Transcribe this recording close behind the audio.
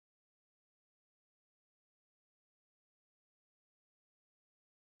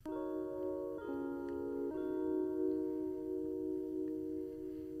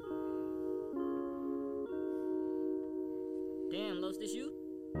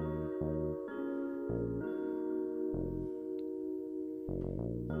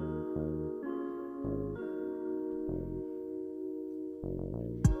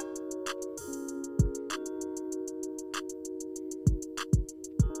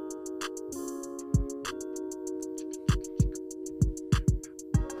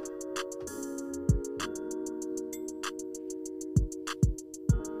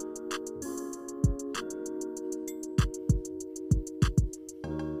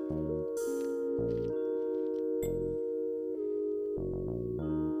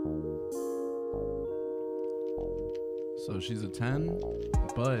So she's a 10,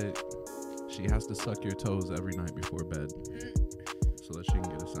 but she has to suck your toes every night before bed so that she can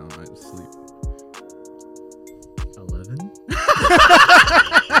get a sound night's sleep. 11.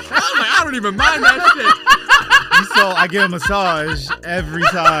 I don't even mind that shit. So I get a massage every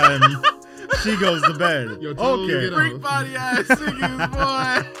time she goes to bed. Yo, totally Okay. get Freak body ass niggas,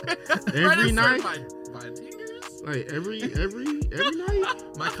 boy. Every night? My fingers? Like every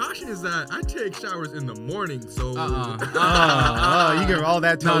night? My caution is that I take showers in the morning, so You get all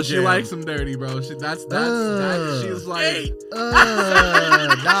that toe No, she jam. likes them dirty, bro. That's she's like, Eight.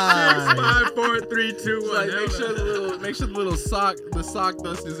 Nice. 5, 4, 3, 2, 1. like make sure the sock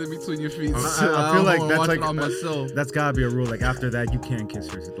dust is in between your feet. I feel like that's like on myself. that's gotta be a rule. Like after that, you can't kiss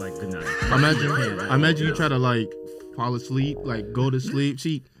her. Like good night. I imagine you try to like fall asleep, like go to sleep.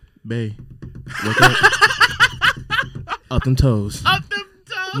 She, babe, wake up. Up them toes. Up them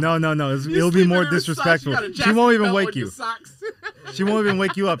toes. No. It'll be more disrespectful. She won't even wake you. She won't even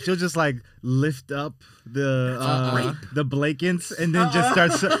wake you up. She'll just like lift up the blankets and then just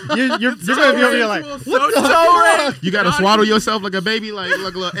start. You're gonna be over here like, what the fuck? You gotta swaddle yourself like a baby, like a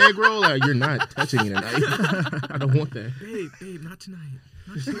little egg roll. Like you're not touching me tonight. I don't want that. Babe, not tonight.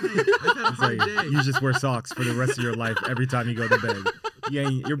 I've had a It's hard like, day. you just wear socks for the rest of your life every time you go to bed.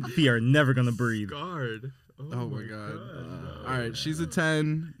 Your feet are never gonna breathe. Guard. Oh my god. All right, she's a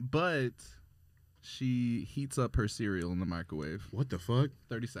 10, but she heats up her cereal in the microwave. What the fuck?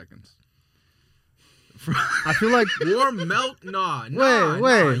 30 seconds. I feel like Warm milk? Nah.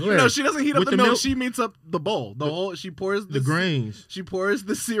 wait. No, she doesn't heat up With the the milk. milk? She meets up the bowl. She pours The grains. She pours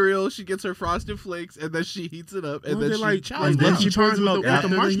the cereal. She gets her Frosted Flakes, and then she heats it up, and Well, then they're she like chows and it then up. she pours milk with the after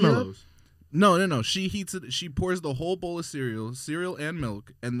the heat up? marshmallows. No. She heats it. She pours the whole bowl of cereal and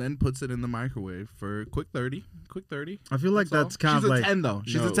milk, and then puts it in the microwave for quick 30. I feel like that's kind She's of a like 10 though.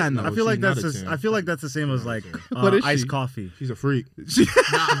 She's No, a 10 though. no. I feel like she's not that's a 10. I feel like that's the same as like What is iced she? coffee. She's a freak. Nah.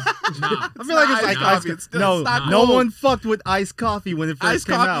 I feel like it's like coffee. iced It's still no, not no cold. one fucked with iced coffee when it first Iced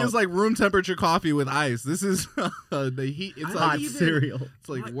came coffee out. is like room temperature coffee with ice. This is the heat. It's hot like cereal. it's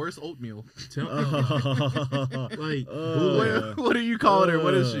like worse oatmeal. Like, What are you calling her?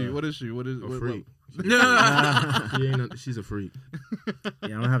 What is she? What is she? What is a what- freak. She's a freak.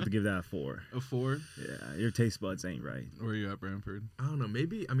 Yeah, I'm gonna have to give that a 4. A 4? Yeah, your taste buds ain't right. Where are you at, Branford? I don't know.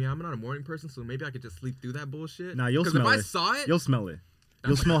 Maybe. I mean, I'm not a morning person, so maybe I could just sleep through that bullshit. Nah, you'll 'Cause smell if I it. saw it, You'll smell it.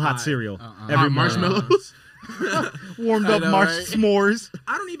 You'll That's smell like hot hot. cereal Uh-uh. every Hot morning. marshmallows. Warmed I up know, right? s'mores.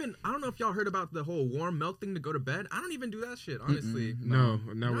 I don't know if y'all heard about the whole warm milk thing to go to bed. I don't even do that shit, honestly. No,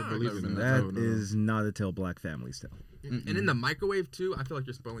 never Nah, believe in That that. is not a tale black families tell. And in the microwave too, I feel like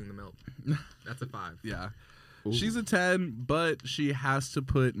you're spoiling the milk. That's a 5. Yeah. Ooh. She's a 10, but she has to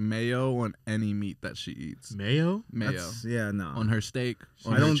put mayo on any meat that she eats. Mayo. Mayo. Yeah, no. On her steak.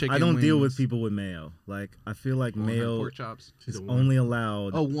 On I her don't. chicken I don't deal with wings, people with mayo. Like I feel like on her mayo pork chops. She's is a one. only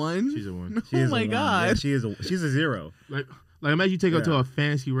allowed. A 1? She's a one. She Oh is a my one. god. Yeah, she's a 0. Like imagine you take her to Yeah. a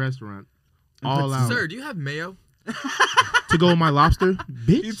fancy restaurant, And all put- out Sir, do you have mayo? to go with my lobster, You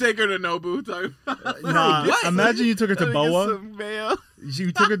bitch. take her to Nobu. Nah, What? imagine you took her to Boa. Some mayo.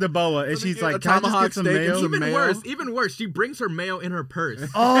 You took her to Boa, and Let me she's get like, a "Can I just tomahawk get some steak and mayo?" some mayo? Even worse. She brings her mayo in her purse.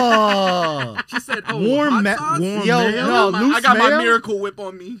 Oh, She said, "Oh, warm hot ma- sauce? warm Yo, mayo? no, loose I got mayo? my Miracle Whip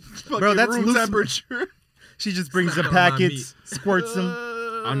on me. Bro, that's room loose- temperature. She just brings the Snack on my packets, squirts them.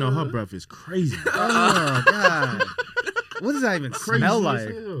 I know her breath is crazy. Oh god, what does that even Crazy smell as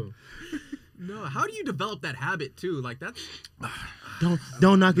like? hell. No, how do you develop that habit too? Like that's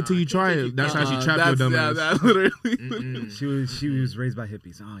Don't knock it till you try take you- it. That's how she trapped your That's- dumb yeah, ass. that literally. Mm-mm. She was raised by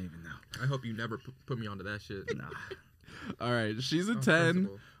hippies. I don't even know. I hope you never put me onto that shit. Nah. All right, she's a Oh, 10,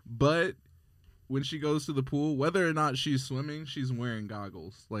 principal. but when she goes to the pool, whether or not she's swimming, she's wearing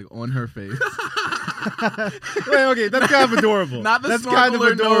goggles, like on her face. Wait, okay, that's kind of adorable. Not the that's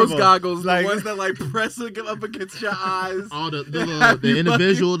snorkeler nose goggles, Like- the ones that like press it up against your eyes. All the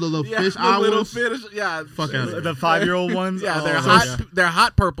individual, the little fish the little owls. fish. Yeah, Fuck out of here. The 5-year-old ones. Yeah, Oh, they're yeah. hot. They're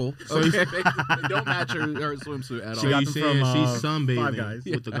hot purple. So Okay, they don't match her swimsuit at So all. got you them saying from, she's Five sunbathing Guys.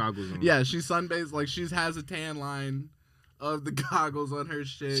 with the goggles on? Yeah, she's sunbathed. Like she has a tan line of the goggles on her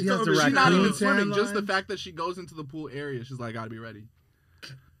shit. She has the she's not even raccoon swimming. tan Just the line? fact that she goes into the pool area, she's like, gotta be ready.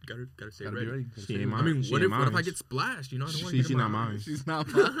 Gotta stay Gotta ready. be ready. She ain't I mine. mean, She what ain't if I mine. get splashed? You know, I don't want She to get in not my mine. She's not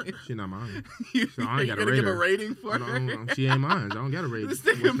mine. She not mine. You, So I ain't you got a gonna give a rater. rating for I her? don't- She ain't mine. I don't got a rating. This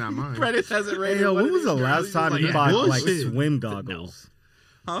It's nigga not mine. Prentice hasn't rated. Hey, yo, one when of was the these last girls. time He's you like, bought like bullshit. swim goggles?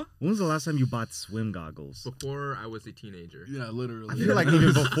 Huh? When was the last time you bought swim goggles? Before I was a teenager. Yeah, literally. I feel like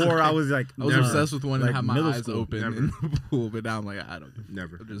even before I was like, I was obsessed with wanting like to have my middle eyes school. open Never. in the pool, but now I'm like, I don't.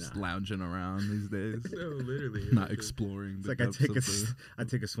 Never. I'm just lounging around these days, No, literally. not exploring. It's the like I depths take of the- I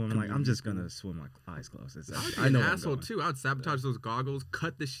take a swim. I'm like, I'm just gonna swim with my eyes closed. It's, I would be I know an where I'm asshole going. too. I would sabotage those goggles,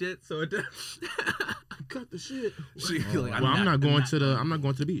 cut the shit, so it. Cut the shit. She, like, Well, I'm not going to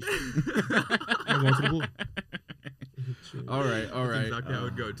the beach. I'm going to the pool. All right. That's exactly how it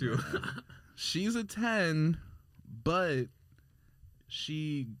would go too. She's a 10, but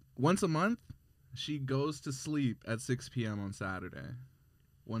she once a month she goes to sleep at 6 p.m. on Saturday.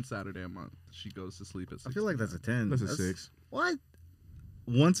 One Saturday a month, she goes to sleep at 6. I feel like that's a 10. That's a 6. What?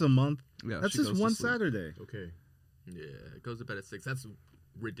 Once a month? Yeah, That's she just goes to one sleep. Saturday. Okay. Yeah, it goes to bed at 6. That's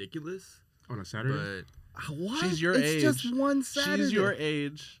ridiculous. On a Saturday? But What? She's your it's age. just one Saturday. She's your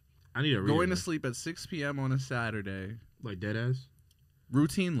age. I need a Going to sleep at 6 p.m. on a Saturday, like dead ass.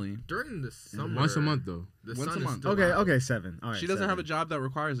 routinely. during the summer, Once a month though. the Once sun a is month. still Okay, out. okay, 7. All right. She doesn't have a 7. job that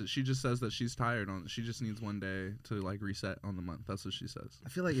requires it. She just says that she's tired on. She just needs one day to like reset on the month. That's what she says. I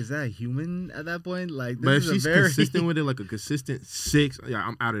feel like, is that a human at that point? Like, this But if is a she's very... consistent with it, like a consistent 6, yeah,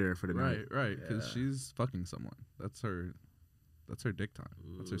 I'm out of there for the night. Right, because Yeah. she's fucking someone. That's her dick time.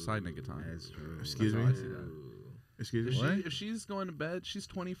 That's her side nigga time. That's true. Excuse That's me? how I see that. Excuse If, me. if she's going to bed, she's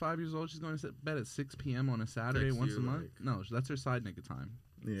 25 years old. She's going to bed at 6 p.m. on a Saturday Text once you, a month. like- No, that's her side nigga time.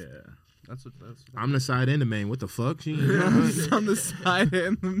 Yeah. That's what. That's. I'm the side and the main. What the fuck? She It's on the side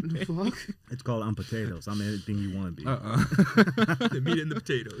and the main. fuck? It's called I'm potatoes. I'm anything you want to be. The meat and the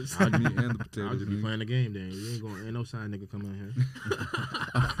potatoes. I'd be and the I'll potatoes. just be playing the game then. Ain't no side nigga coming in here.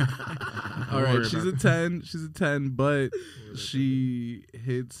 All right, worry she's a about 10. She's a 10, but she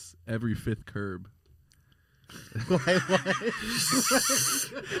hits every fifth curb. What?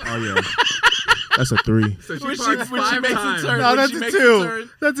 Oh yeah. That's a 3. So she When parks she 5 makes times. a turn, No, when that's she a makes 2. turn,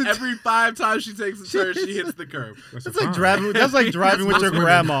 That's a every 5 times she takes a turn, she hits the curb. That's That's like driving. That's like driving with your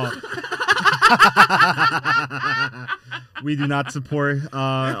grandma. We do not support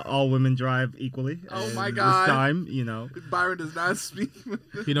all women drive equally. Oh in my this God. time, you know. Byron does not speak.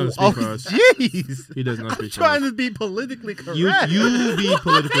 He doesn't Oh, speak for us. jeez. He does not I'm speak for trying us. to be politically correct. You be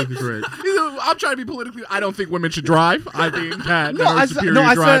politically correct. I'm trying to be politically. I don't think women should drive. I think that No, men are I said, superior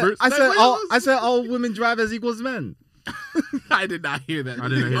no, drivers. I said all women drive as equals men. I did not hear that. I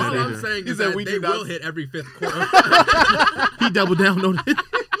didn't hear All that I'm either. saying He is said that we they do not- will hit every 5th quarter. He doubled down on it.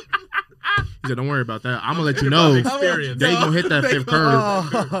 He said, "Don't worry about that. I'm gonna let you From know experience. they gonna hit that 5th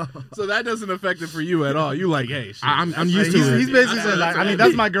curve." So that doesn't affect it for you at all. You like, hey, shit. I'm used to He's, it. he's basically Yeah, saying, like, that's I mean, right.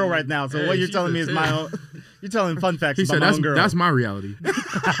 that's my girl right now. So Hey, what you're she's telling a me is my 10. own. You're telling fun facts He about said, my own girl. "That's my reality."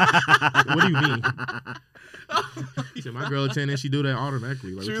 What do you mean? He said, "My girl a 10 and she do that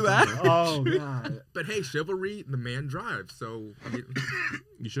automatically." Like, what True you that. talking about? Oh God. But hey, chivalry, the man drives. So I mean,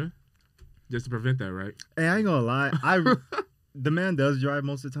 You sure? Just to prevent that, right? Hey, I ain't gonna lie. The man does drive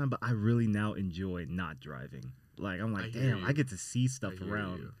most of the time, but I really now enjoy not driving. Like I'm I like, hear damn, you. I get to see stuff I hear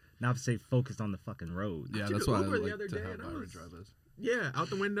around. you. Now I stay focused on the fucking road. Yeah, took that's an why I Uber the like other to day have and I Byron was- drive us. yeah, out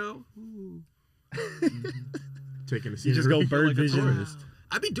the window. Ooh. Taking the You just go scenery. bird like a vision. tourist.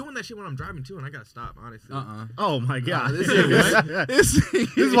 I be doing that shit when I'm driving too, and I gotta stop. Honestly. Oh my God. This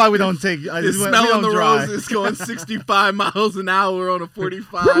This is why we don't take. This It's is why we smelling don't the drive. roses going 65 miles an hour on a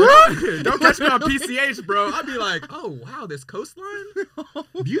 45. Don't catch me on PCH, bro. I'd be like, oh wow, this coastline.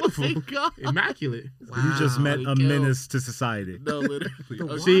 Beautiful, God. immaculate. You just met a Kill. menace to society. No, literally.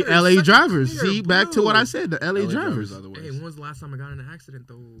 Okay. See, Water is LA such a drivers. clear See, back to what blue. I said. The LA drivers. are the worst. Hey, when was the last time I got in an accident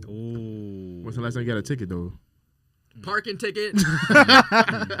though? Ooh. When's the last time you got a ticket though? Parking ticket.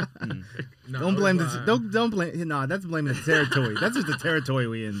 No, Don't blame it was, the don't blame. Nah, that's blaming the territory. That's just the territory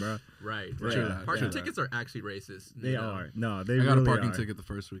we in, bro. Right. True Right. that, Parking true that. tickets are actually racist. They you know? are. No, they I got really a parking are. ticket the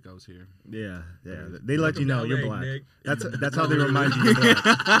first week I was here. Yeah, yeah. They let you know Welcome to you're LA, black. Nick. That's how they remind you you're black.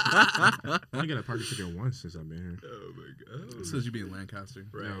 I only got a parking ticket once since I've been here. Oh my god. It says you be in Lancaster.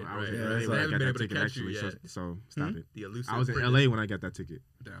 Right. No, I was right. in Yeah, LA it's when I I haven't got been that able to ticket catch you actually. yet. So stop it. The elusive I was in Prentice. LA when I got that ticket.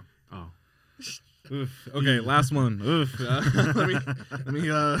 Damn. Oh, Oof. Okay, last one. Oof. Let me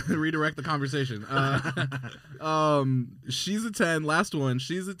redirect the conversation. She's a 10. Last one.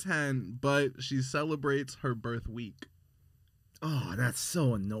 She's a 10, but she celebrates her birth week. Oh, that's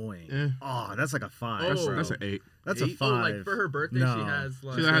so annoying. Yeah. Oh, that's like a 5. That's- bro. that's an 8. That's a 5. Oh, like for her birthday, No. she has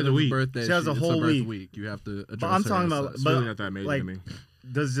like. She has a week. Birthday. She has a it's whole birth week. You have to address But I'm her talking as about. such. It's But really not that major like, to me.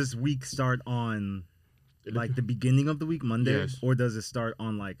 does this week start on like the beginning of the week, Monday, Yes. or does it start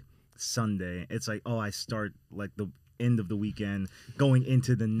on like Sunday? It's like, oh, I start like the end of the weekend going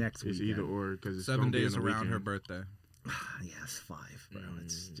into the next It's weekend. either or because it's 7 gonna be days in the around her weekend. birthday. Yeah, it's 5, bro.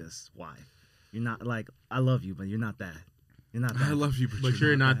 It's just why. You're not like, I love you, but you're not that. You're not that. I love you, but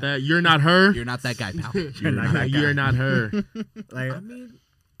you're not that. You're not her. You're not that guy, pal. You're not that guy. You're not her. Like, I mean,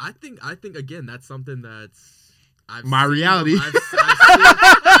 I think again that's something that's my reality. I've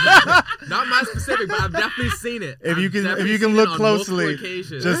not my specific, but I've definitely seen it. if you can look closely,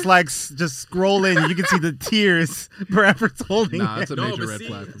 just scrolling, you can see the tears Bradford's holding. Nah, it's a no, major but red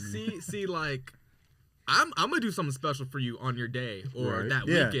flag for me. see, like I'm gonna do something special for you on your day or that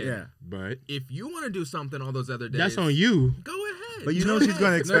Yeah, weekend. yeah. But If you want to do something all those other days, that's on you. Go ahead. But you know she's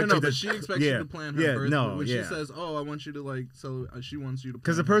gonna expect No, you to. but she expects you to plan her birthday. No, when she says, "Oh, I want you to like," so she wants you to.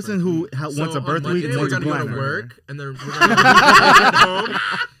 Because the person who wants a birthday week we're wants to gonna go plan to her. work, and then we're gonna go home.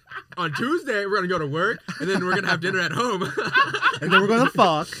 On Tuesday, we're gonna go to work, and then we're gonna have dinner at home. And then we're gonna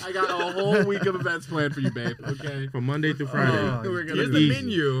fuck. I got a whole week of events planned for you, babe. Okay. From Monday through Friday. We're gonna Here's do the easy.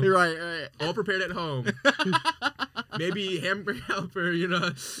 menu. Right. All prepared at home. Maybe hamburger helper, you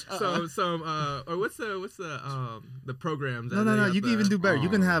know, some or what's the programs? No. You can even do better. You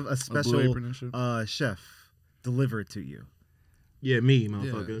can have a special apron chef deliver it to you. Yeah, me,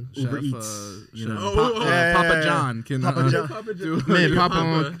 motherfucker. Uber Chef, Eats, you know. Papa John can Papa John. Man, Papa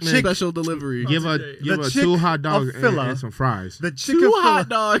on special delivery. Give a chick 2 hot dogs of filler. and some fries. The 2 chicken hot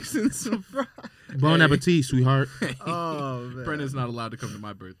dogs and some fries. Bon appetit, sweetheart. Oh man. Prentice not allowed to come to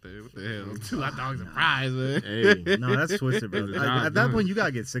my birthday. What the hell? 2 hot dogs and fries, man. Hey. No, that's twisted, bro. It's Like, not at that done. point, you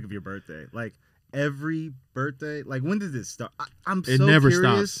gotta get sick of your birthday. Like every birthday. Like when did this start? I'm It so never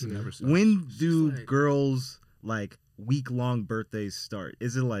curious. stops. It never stops. When do like- girls like week-long birthdays start?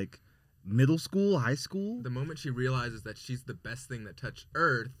 Is it like middle school, high school? The moment she realizes that she's the best thing that touched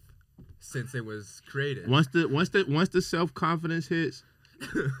Earth since it was created. Once the self-confidence hits,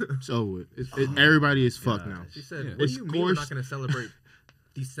 it's over. Everybody is fucked now. She said, Yeah. "What do you mean we're Of not going to celebrate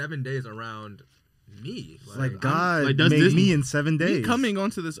these 7 days around me?" Like God like, does made this- me in 7 days. Me coming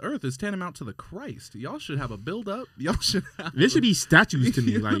onto this earth is tantamount to the Christ. Y'all should have a build up. Y'all should have. There should be statues to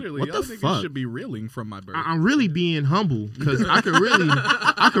me. Like, Literally, what y'all the niggas fuck? should be reeling from my birth. I'm really being humble because I could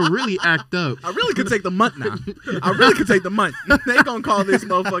really act up. I really could take the month now. I really could take the month. They gonna call this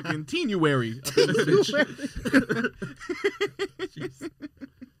motherfucking Teenuary. up in this bitch.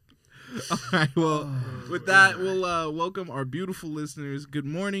 All right. Well, with that, we'll welcome our beautiful listeners. Good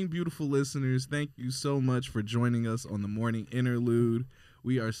morning, beautiful listeners. Thank you so much for joining us on the Morning Interlude.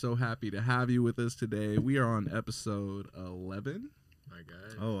 We are so happy to have you with us today. We are on episode 11. My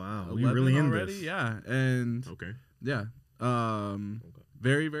God. Oh wow, we 11 really in already? this. Yeah, and Okay. yeah.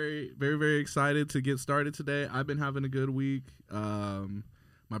 Very, very, very, very excited to get started today. I've been having a good week.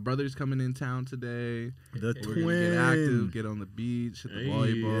 My brother's coming in town today. The We're twin. gonna get active, get on the beach, hit the Hey,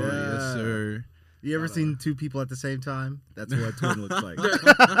 volleyball. yeah. Yes, sir. You ever seen 2 people at the same time? That's what a twin looks like.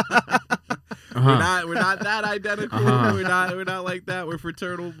 We're not that identical. Uh-huh. We're not like that. We're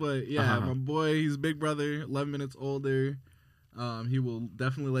fraternal, but yeah, my boy, he's big brother, 11 minutes older. He will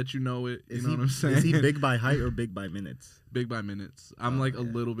definitely let you know it. You know what I'm saying? Is he big by height or big by minutes? Big by minutes. I'm Oh, like a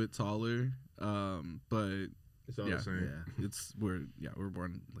yeah. little bit taller, but It's all yeah, the same. Yeah. we're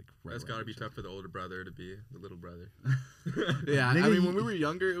born like. Right That's around got to be each tough for the older brother to be the little brother. Yeah, I Nigga, mean, when we were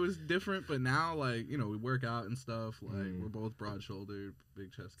younger, it was different, but now, like, you know, we work out and stuff. Like, we're both broad-shouldered,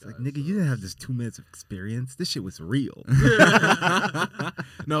 big chest It's guys. like, nigga, you didn't have this 2 minutes of experience. This shit was real.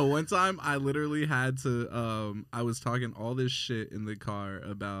 No, one time I literally had to. I was talking all this shit in the car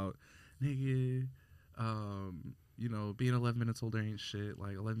about, nigga, you know, being 11 minutes older ain't shit.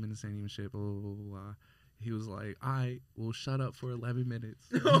 Like, 11 minutes ain't even shit. Blah blah blah blah. blah. He was like, all right, well, shut up for 11 minutes.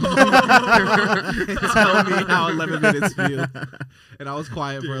 Tell me how 11 minutes feel. And I was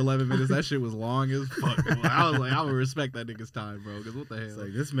quiet for 11 minutes. That shit was long as fuck. I was like, I would respect that nigga's time, bro. Because what the hell? It's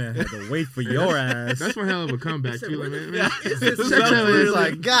like, this man had to wait for your ass. That's one hell of a comeback too, like, man. Yeah, Check it's that out. It's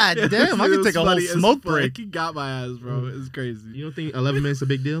like, God damn, I could take a whole funny as smoke fuck. break. He got my ass, bro. It's crazy. You don't think 11 minutes a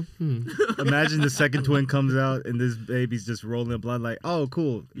big deal? Imagine the second twin comes out and this baby's just rolling blood like, oh,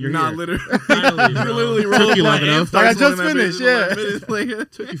 cool. You're not here. literally. Finally, You're bro. literally Took rolling you long my enough. hand, starts Like, I just rolling that finished, bitch in yeah. minutes later.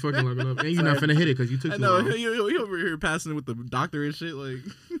 Took you fucking long enough. And you're not finna hit it because you took I too know. long. He over here passing it with the doctor and shit. Like,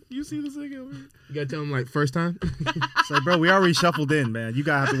 you see this nigga over here? You gotta tell him like first time. It's like, bro, we already shuffled in, man. You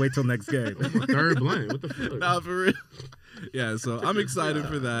gotta have to wait till next game. Third blunt. What the fuck? Nah, for real. Yeah, so I'm excited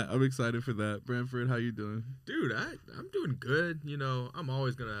for that. I'm excited for that. Brentford, how you doing? Dude, I'm doing good. You know, I'm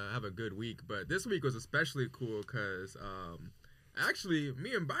always going to have a good week. But this week was especially cool because actually,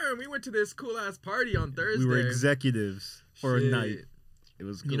 me and Byron, we went to this cool-ass party on Thursday. We were executives for a Shit. night. It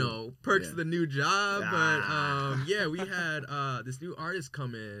was cool. You know, perks Yeah. of the new job. Ah. But yeah, we had this new artist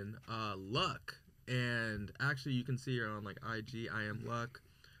come in, Luck. And actually, you can see her on like IG, I Am Luck.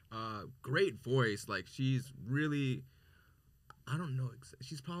 Great voice. Like, she's really... I don't know.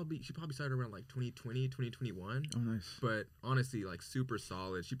 She probably started around like 2020, 2021. Oh, nice. But honestly, like super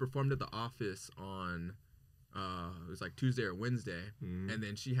solid. She performed at the office on it was like Tuesday or Wednesday, and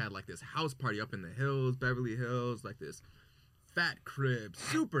then she had like this house party up in the hills, Beverly Hills, like this fat crib,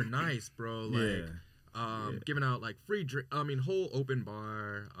 super nice, bro. Like giving out like free drink. I mean, whole open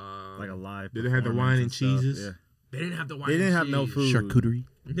bar. Like a live. Did they have the wine and cheeses? Yeah. They didn't have the wine. They didn't have cheese. no food. Charcuterie.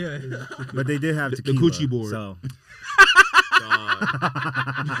 Yeah, But they did have tequila. The coochie board. So.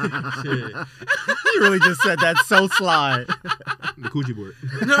 Shit. You really just said that so sly. The coochie board.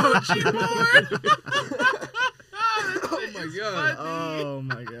 No, cheese board. Oh my god. Oh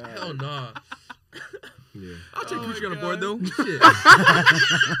my god. Hell nah. Yeah. I'll take coochie on the board though. Shit.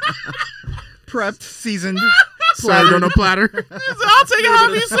 Prepped, seasoned, Served on a platter. I'll take it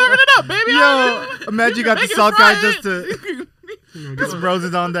however you serving it up, baby. Yo, imagine you got the Make it salt guy fried. just to put some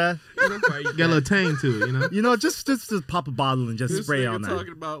roses on that. Got a little tang to it, you know? You know, just to pop a bottle and just This spray nigga on that.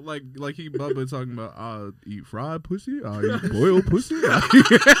 talking about like he Bubba talking about I eat fried pussy, I eat boiled pussy.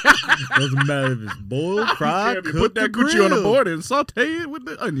 Doesn't matter if it's boiled, fried, Put cooked, that or Gucci on the grilled. board and saute it with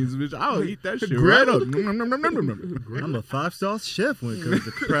the onions, bitch. I'll eat that shit Grilled. right up. Nom, nom, nom, nom, nom, nom. I'm a 5-star chef when it comes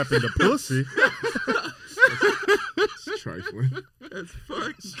to prepping the pussy. It's trifling. That's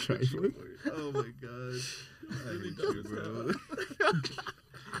fucked. Trifling. Oh my god. I hate you, bro.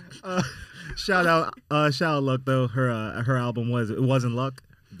 Shout out Luck though. Her album wasn't Luck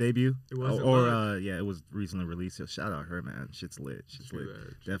debut. It wasn't or Luck. yeah, it was recently released. So shout out her, man. Shit's lit. Shit's lit.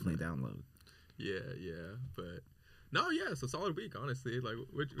 Definitely download. Yeah, but no, yeah, it's a solid week, honestly. Like,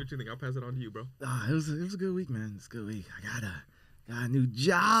 what you think? I'll pass it on to you, bro. It was a good week, man. It's a good week. I got a new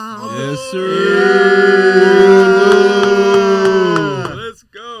job. Yes, sir. Let's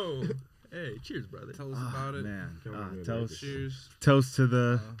go. Hey, cheers, brother. Tell us about it. Man, on, toast. Cheers. Toast to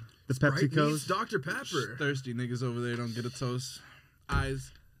the Sprite PepsiCos. meets Dr. Pepper. Thirsty niggas over there don't get a toast.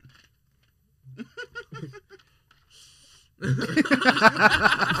 Eyes.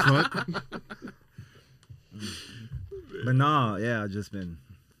 But no, yeah, I've just been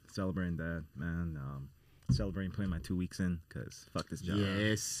celebrating that, man. Celebrating putting my 2 weeks in because fuck this job.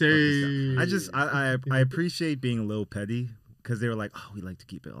 Yes, Fuck this sir. job. I appreciate being a little petty because they were like, oh, we like to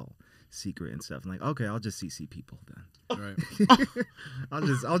keep it all secret and stuff. I'm like, okay, I'll just CC people then. Right.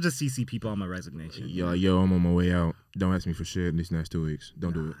 I'll just CC people on my resignation. Yo, I'm on my way out. Don't ask me for shit these next 2 weeks.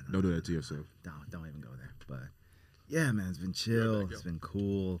 Don't do it. Don't do that to yourself. Don't even go there. But yeah, man, it's been chill. It's been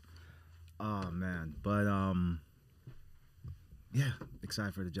cool. Oh man, but yeah,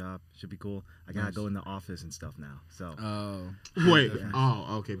 excited for the job. Should be cool. I gotta go in the office and stuff now. So Wait. Yeah. Oh,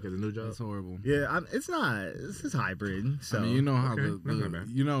 okay, because the new job. That's horrible. yeah, it's not. This is hybrid. So I mean, you know how Okay, that's not bad.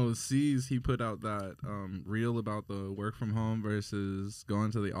 you know, C's he put out that reel about the work from home versus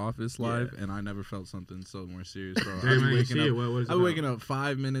going to the office life, and I never felt something so more serious, bro. Damn, I ain't see it. What is it I was about? waking up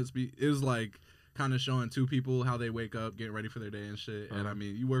 5 minutes. It was like kind of showing two people how they wake up, getting ready for their day and shit. And I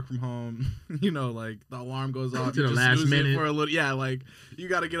mean, you work from home, you know, like the alarm goes off To you the just last snooze it minute. for a little. Yeah, like you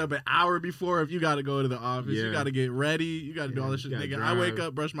got to get up an hour before if you got to go to the office. You Yeah. got to get ready. You got to do all this you shit. gotta Nigga, I wake drive.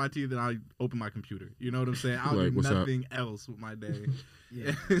 up, brush my teeth, and I open my computer. You know what I'm saying? I don't Like, do what's up? nothing else with my day.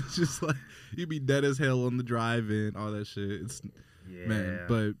 yeah, It's just like you be dead as hell on the drive-in, all that shit. It's man,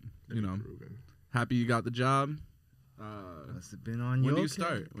 but you know, happy you got the job. Must have been on When your do you case.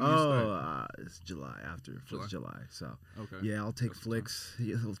 start? When do you start? It's July after July. July. So Okay. yeah, I'll take flicks.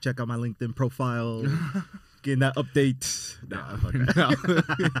 Yeah, check out my LinkedIn profile. Getting that update. Nah, fuck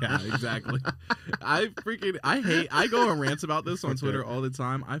that. Yeah, exactly. I go on rants about this on Twitter all the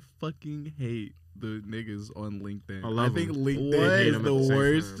time. I fucking hate the niggas on LinkedIn. I love think them. LinkedIn What? is Hate 'em the at the same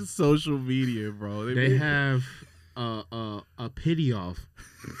worst time. social media, bro. They have a pity off.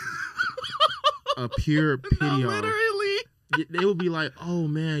 A pure pity off. literally. They will be like, oh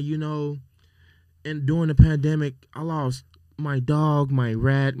man, you know, and during the pandemic, I lost my dog, my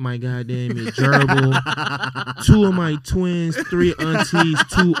rat, my goddamn gerbil, 2 of my twins, 3 aunties,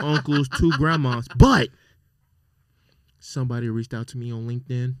 2 uncles, 2 grandmas. But somebody reached out to me on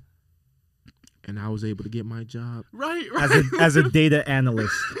LinkedIn, and I was able to get my job. Right. as a data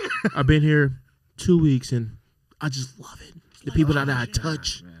analyst. I've been here 2 weeks, and I just love it. The people that I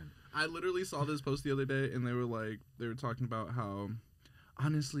touch. Man. I literally saw this post the other day, and they were talking about how,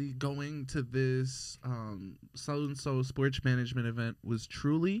 honestly, going to this so-and-so sports management event was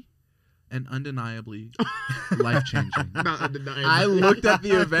truly and undeniably life-changing. I looked at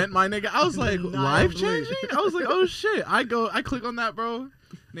the event, my nigga. I was like, life-changing? I was like, oh, shit. I click on that, bro.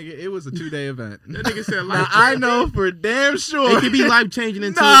 Nigga, it was a 2-day event. That nigga said Now, I know for damn sure. It could be life changing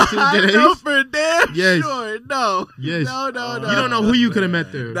in 2 days. I know for damn Yes. sure. No. Yes. No. You don't know who you could have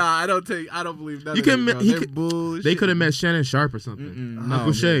met there. Nah, I don't believe that. You could've met- bullshit. They could have met Shannon Sharp or something. No,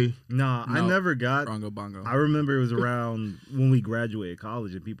 Uncle Shay. No, I No. never got. Bongo bongo. I remember it was around when we graduated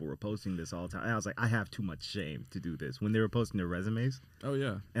college and people were posting this all the time. And I was like, I have too much shame to do this. When they were posting their resumes, Oh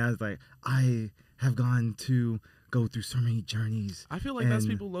yeah. and I was like, I have gone to go through so many journeys. I feel like that's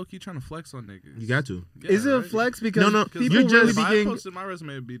And- people low key trying to flex on niggas. You got to. Yeah, Is it a right? flex? Because No, people you're really just- If I begin. posted my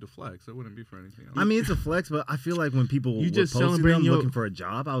resume, it'd be to flex. It wouldn't be for anything else. I mean, it's a flex, but I feel like when people You were just posting celebrating them your- looking for a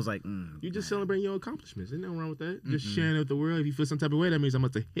job, I was like, You just celebrating your accomplishments. Ain't nothing wrong with that. Just Mm-mm. sharing it with the world. If you feel some type of way, that means I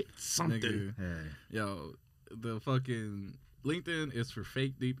must have hit something. Nigga. Hey. Yo, the fucking LinkedIn is for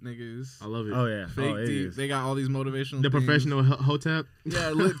fake deep niggas. I love it. Oh yeah, Fake it deep. is. They got all these motivational. The things. professional hotep.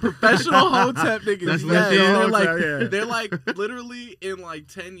 Yeah, professional hotep niggas. That's yeah, LinkedIn. they're like, Yeah. they're like literally in like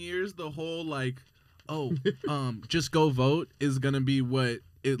 10 years, the whole like, just go vote is gonna be what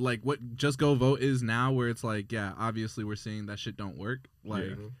just go vote is now, where it's like, yeah, obviously we're seeing that shit don't work.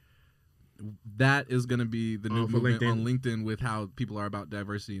 Like that is gonna be the new for movement LinkedIn. on LinkedIn with how people are about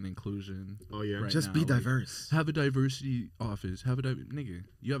diversity and inclusion. Oh yeah. Right Just now, be like, diverse. Have a diversity office. Nigga,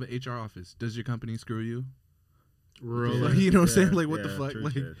 you have an HR office. Does your company screw you? Real. Like, you know what I'm saying? Like, what the yeah, fuck? true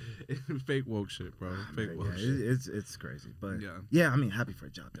Like, shit. fake woke shit, bro. Fake Yeah, woke shit. it's crazy, but Yeah. yeah, I mean, happy for a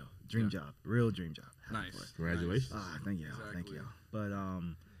job though. Dream Yeah. job, real dream job. Happy Nice. for it. Congratulations. Ah, thank you, thank Exactly. you. But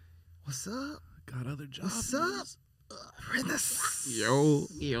what's up? Got other jobs. What's up? Prentice. Yo,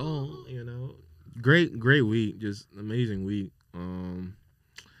 you know, great week, just amazing week.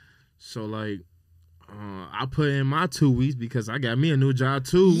 So like, I put in my 2 weeks because I got me a new job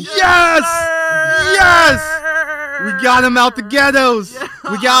too. Yes! We got him out the ghettos.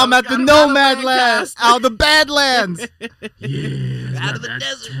 We got him at the nomad lands, out of the badlands. Yeah, Out of the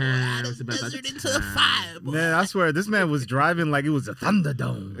desert into the fire, boy. Man, I swear, this man was driving like it was a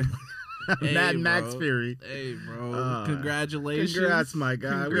Thunderdome. Hey, Mad Max bro. Fury. Hey, bro. Uh, Congratulations. Congrats, my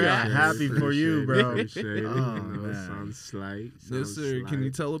guy. We are Congrats. happy for you, bro. Appreciate it. Oh, You know, man. sounds slight. Yes, sir. Can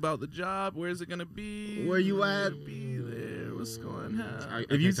you tell about the job? Where's it gonna be? Where you Where's at? it Be there. What's going on? I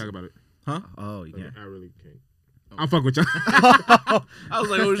If you can't talk about it. Huh? Oh, you can't. I really can't. I'm fuck with you. I was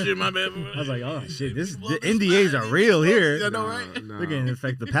like, oh shit, my bad. I was like, oh shit, the NDAs are real here. I know, right? They're going to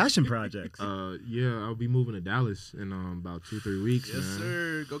affect the passion projects. Yeah, I'll be moving to Dallas in about 2-3 weeks. Yes, man.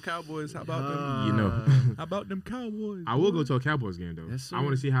 sir. Go Cowboys. How about them? You know. How about them Cowboys? I will go to a Cowboys game though. Yes, sir. I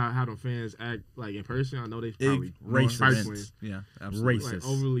want to see how the fans act like in person. I know they probably Racist. trifling, Yeah, absolutely. Racist. like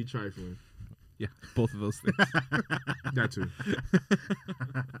overly trifling. Yeah, both of those things. That too.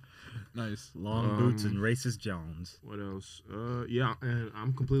 Nice. Long boots and racist Jones. What else? Yeah, and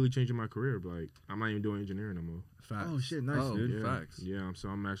I'm completely changing my career. Like I'm not even doing engineering no more. Facts. Oh, shit, nice, dude. Yeah, Facts. yeah. So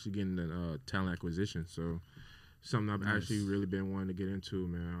I'm actually getting the talent acquisition. So something I've Nice. actually really been wanting to get into,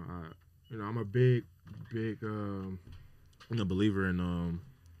 man. I'm a big believer in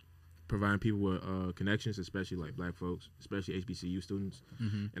providing people with connections, especially like black folks, especially HBCU students.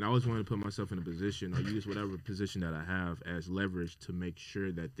 Mm-hmm. And I always wanted to put myself in a position or use whatever position that I have as leverage to make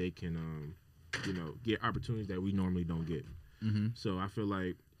sure that they can, get opportunities that we normally don't get. Mm-hmm. So I feel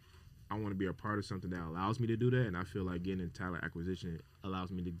like I want to be a part of something that allows me to do that. And I feel like getting in talent acquisition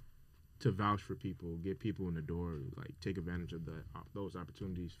allows me to vouch for people, get people in the door, like take advantage of those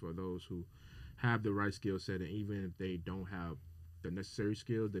opportunities for those who have the right skill set. And even if they don't have the necessary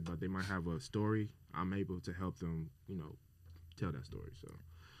skills, but they might have a story, I'm able to help them, tell that story. So,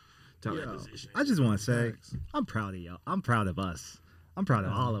 talent acquisition. I just want to say, I'm proud of y'all. I'm proud of us. I'm proud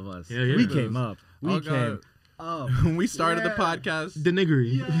of all of us. Yeah, yeah. We came up. We Oh, came God. up. When we started the Yeah. podcast, The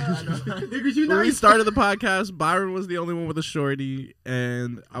niggery. Niggas, you when we nice. started the podcast, Byron was the only one with a shorty,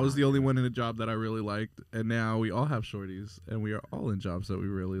 and I was the only one in a job that I really liked. And now we all have shorties, and we are all in jobs that we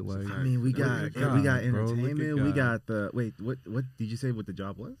really like. I mean, we got at God, bro. Look at entertainment. We God. got the wait. What did you say? What the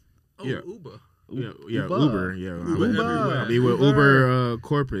job was? Oh, Yeah. Uber. Yeah, Uber. Uber. Yeah, Uber Uber. everywhere. I mean, with Uber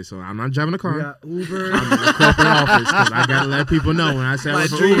corporate, so I'm not driving a We car. got Uber. I'm in the corporate office because I gotta let people know when I say I work Like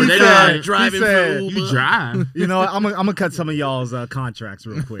for Drew Uber. They said- like, he driving said- for Uber. you drive. You know, I'm gonna cut some of y'all's contracts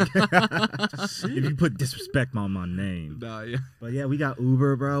real quick. If you put disrespect on my name. Nah, yeah. But yeah, we got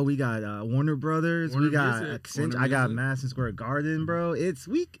Uber, bro. We got Warner Brothers. Warner we got Music. Accenture. Warner I got Music. Madison Square Garden, bro. It's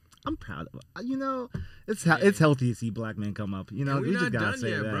weak. I'm proud of it. It's healthy to see black men come up. And We we're just not gotta done say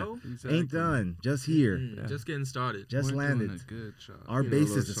yet, that. bro. Ain't done. Just here. Yeah. Just getting started. Just We're landed. doing a good job. Our You know,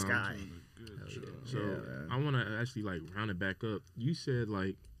 base a is the little sky. Doing a good job. So Yeah, man. I want to actually like round it back up. You said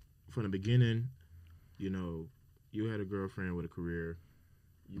like from the beginning, you had a girlfriend with a career.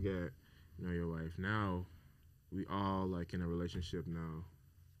 You got, your wife. Now we all like in a relationship now.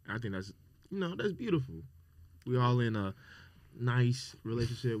 I think that's that's beautiful. We all in a nice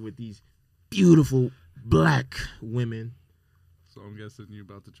relationship with these beautiful black women. So I'm guessing you're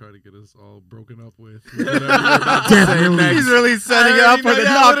about to try to get us all broken up with. Definitely. He's really setting it up for the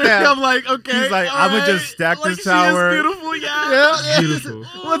knockdown. I'm like, okay. He's like, I'm gonna just stack this She is tower. beautiful, yeah. Beautiful.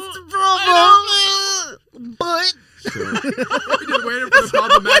 What's the problem? But We're just waiting for the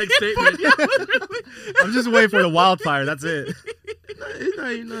problematic statement. I'm just waiting for the wildfire. That's it. It's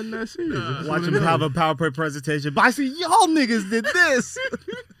not even nothing that serious. Watch him have a PowerPoint presentation. But I see y'all niggas did this.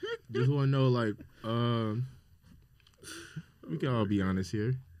 Just want to know, like, we can all be honest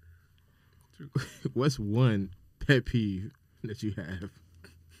here. What's one pet peeve that you have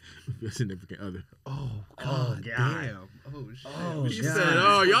with your significant other? Oh, God. Damn. Oh, shit. Oh, He God. said,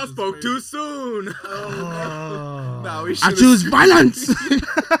 "Oh, y'all spoke too soon." No, we I choose violence.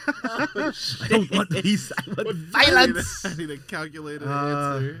 I don't want peace. I want violence. I need a calculated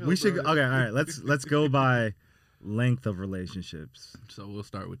answer. We should. Okay, all right. Let's go by length of relationships. So we'll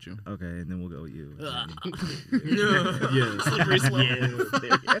start with you. Okay, and then we'll go with you. Yeah. Slippery slope.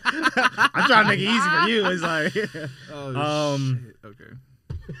 I'm trying to make it easy for you. It's like, Oh, shit. Okay.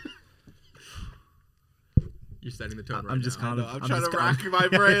 You're setting the tone. I'm just now. kind of. I'm trying to rack my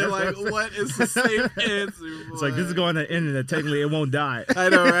brain. Like, what is the safe answer? It's like this is going to the internet. Technically, it won't die. I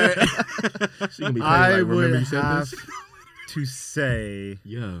know, right? She gonna be I like, remember would you said have this? to say,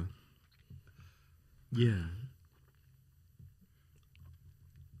 Yeah.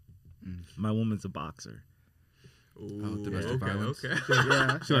 my woman's a boxer. Ooh, domestic violence. Okay.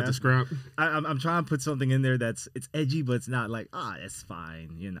 Yeah, She like to scrap. I'm trying to put something in there it's edgy, but it's not like that's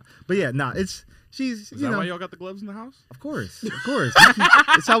fine, But yeah, she's Is that why y'all got the gloves in the house? Of course.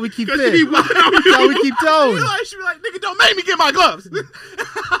 It's how we keep fit. It's how we keep tone. I should be like, nigga, don't make me get my gloves.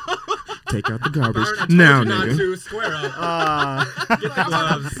 Take out the garbage Byron, I told now, you not nigga. to square up. Get the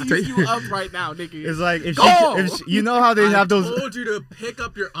gloves. Tease you up right now, nigga. It's like if Go! she, you know how they have those. I told you to pick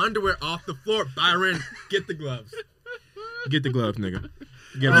up your underwear off the floor, Byron. Get the gloves. Get the gloves, nigga.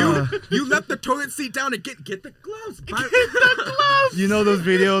 Get them. You left the toilet seat down and get the gloves, Byron. You know those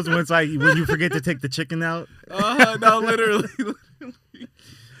videos when it's like when you forget to take the chicken out. No, literally.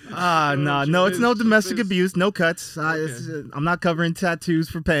 No, it's no domestic abuse, no cuts. I'm not covering tattoos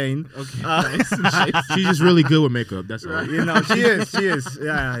for pain. Okay. She's just really good with makeup. That's all. She is.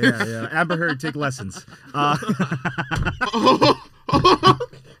 Yeah. Amber Heard, take lessons.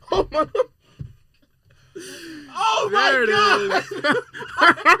 Oh my God!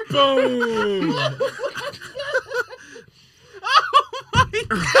 Boom.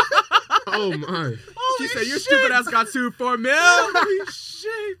 Oh my. She said, your stupid ass got sued for $1 million. Holy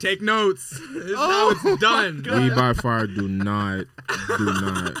shit! Take notes. Now it's done. We by far do not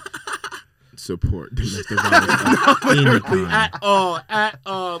support domestic violence of any kind. At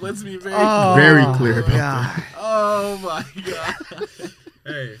all. Let's be very Very clear about that. Oh my God.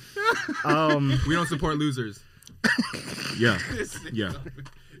 Hey, Um, we don't support losers. Yeah. This nigga. Yeah.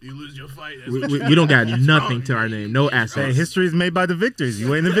 You lose your fight. That's We, what we, you we don't got nothing to our name. No hey, assets. history is made by the victors.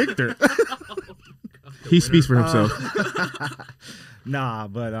 You ain't the victor. He speaks for himself. Nah,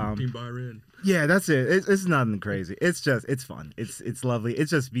 but Team Byron. yeah, that's it. It's nothing crazy. It's fun. It's lovely.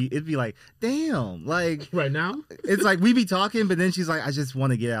 It'd be like, damn, like Right now? it's like we be talking, but then she's like, I just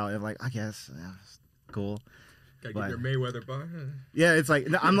want to get out. And like, I guess, yeah, cool. Gotta But- get your Mayweather bar. Yeah, it's like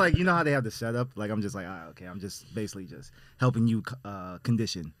I'm like, you know how they have the setup. Like I'm just like, okay, I'm just basically just helping you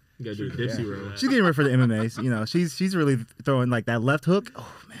condition. You gotta do a Dipsy roll. She's getting ready for the MMAs. She's really throwing like that left hook.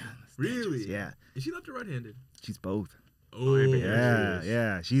 Oh man, that's Really? dangerous. Yeah, Is she left or right-handed? she's both. Oh,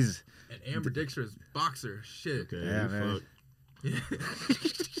 Yeah. She's And Amber Dixter is boxer. Shit. Okay, Yeah, you man. fuck.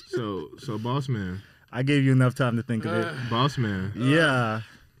 So boss man. I gave you enough time to think of it. Boss man. Yeah.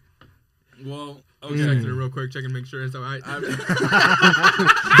 Well, I'm checking it real quick, checking to make sure it's all right.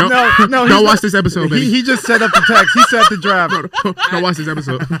 No, Don't watch this episode, baby. He just set up the text. He set up the draft. Don't watch this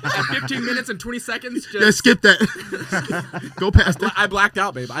episode. At 15 minutes and 20 seconds, Yeah, just skip that. Go past it. I blacked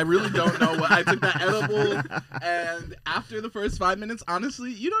out, babe. I really don't know what I took that edible, and after the first 5 minutes,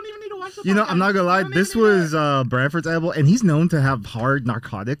 honestly, you don't even need to watch the. I'm not gonna lie. You don't This even need was Bradford's edible, and he's known to have hard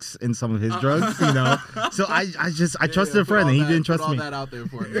narcotics in some of his drugs. So I trusted a friend, and he didn't trust put all me. that out there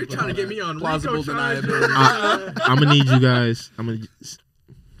for me. You're trying to get me on plausible Rico charges. deniability. I'm gonna need you guys.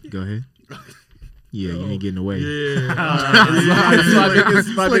 Go ahead. Yeah, you ain't getting away. Yeah.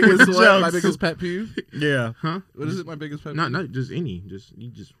 my biggest pet peeve. Yeah. Huh? What is it? My biggest pet peeve? Not just any. Just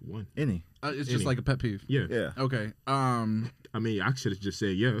one. Any. It's Any. just like a pet peeve. Yeah. Yeah. Okay. I meyour I should have just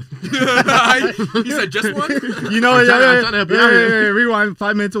said yeah. You said just one? You know, I'm trying to help you out here. rewind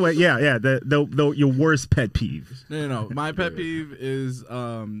 5 minutes away. Yeah. The your worst pet peeve. No. My pet peeve is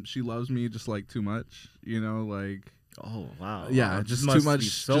she loves me just like too much. You know, like. Oh wow. Yeah, Wow, just must too be much.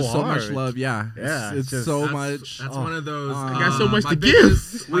 so just so much hard. love. Yeah. Yeah, It's just- so That's much. one of those. I got so much my to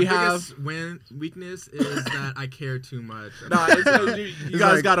biggest, give. My We biggest weakness is that I care too much. No, it's you It's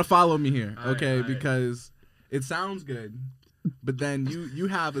guys like- gotta follow me here, All right, okay? all right. Because it sounds good, but then you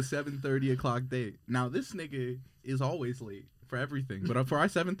have a 7:30 o'clock date. Now this nigga is always late for everything, but for our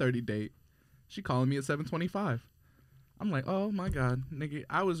 7:30 date, she calling me at 7:25. I'm like, oh my god, nigga,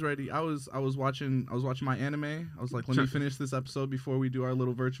 I was ready. I was watching my anime. I was like, let me finish this episode before we do our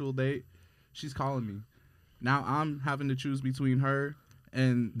little virtual date. She's calling me. Now I'm having to choose between her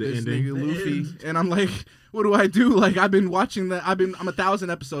and The this ending. nigga The Luffy, end. and I'm like, what do I do? Like I've been watching that. I'm 1,000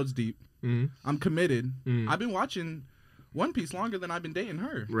 episodes deep. Mm-hmm. I'm committed. Mm. I've been watching One Piece longer than I've been dating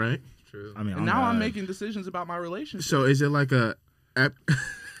her, Right. True. I mean, and now I'm making decisions about my relationship. So is it like a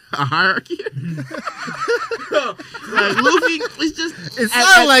hierarchy? Like Luffy, it's just It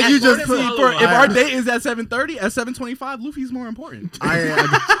sounded like you just put. if our date is at 7:30, at 7:25, Luffy's more important.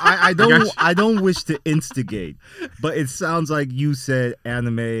 I got you. don't wish to instigate, but it sounds like you said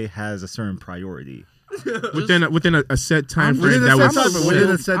anime has a certain priority. within a set time frame. within a That set was time frame, within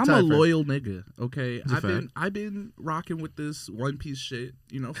a set I'm a time frame. loyal nigga. Okay, It's a I've been rocking with this One Piece shit,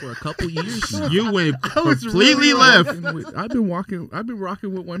 for a couple years now. you went was completely really left. I've been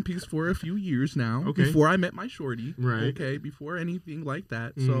rocking with One Piece for a few years now. Okay. Before I met my shorty. Right. Okay. Before anything like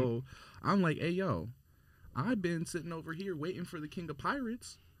that. Mhm. So I'm like, hey yo, I've been sitting over here waiting for the King of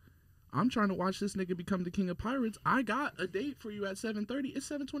Pirates. I'm trying to watch this nigga become the King of Pirates. I got a date for you at 7:30. It's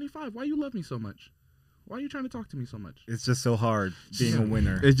 7:25. Why you love me so much? Why are you trying to talk to me so much? It's just so hard being a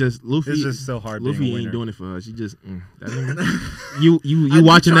winner. It's just Luffy. It's just so hard being a Luffy winner. ain't doing it for us. He just that nigga. You I be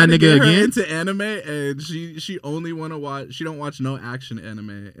watching that trying to nigga get her again? into anime, and she only want to watch. She don't watch no action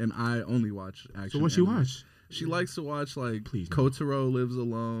anime, and I only watch action. So what she anime. watch? She likes to watch like Please no. Kotaro Lives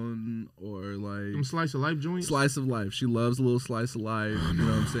Alone or like Some slice of life joints. Slice of Life. She loves a little slice of life. You know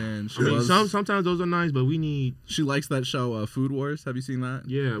what I'm saying? She I mean, loves, sometimes those are nice, but we need she likes that show Food Wars. Have you seen that?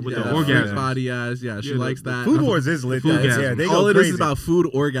 with Yeah, the Food orgasm. Body ass. Yeah, she Yeah, likes that. Food Wars is lit. Food That's- gasm. Yeah, they All go it crazy. is about food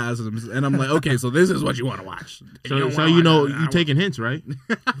orgasms, and I'm like, okay, so this is what you want to watch. So don't you wanna know watch it, you taking hints, right?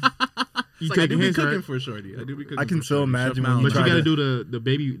 You It's like, I do taking be hints, cooking right? for shorty. I do be cooking. I can for so shorty. imagine Chef when you Mal. But you try gotta to- do the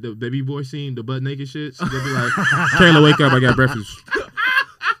baby boy scene, the butt naked shit. So they'll be like, Taylor, wake up, I got breakfast.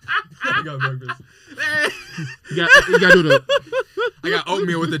 I got breakfast. You gotta do the I got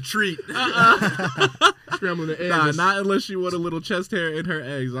oatmeal with a treat. scramble the eggs. Nah, not unless she want a little chest hair in her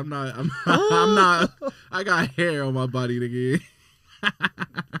eggs. I'm not. I'm not. I got hair on my body, nigga.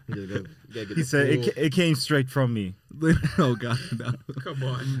 He said it came straight from me. Oh god, no. Come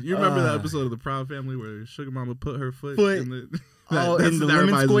on. You remember that episode of the Proud Family where Sugar Mama put her foot in the in the lemon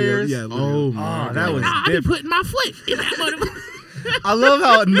reminds me of- squares? Yeah. Oh my Oh, that God. was I be different. putting my foot in that motherfucker. I love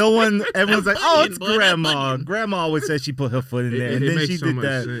how everyone's like, oh, it's Button, boy, grandma. button. Grandma always said she put her foot in there, It and then makes she so did much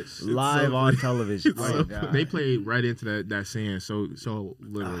that sense. live on television. Oh, so God. They played right into that saying so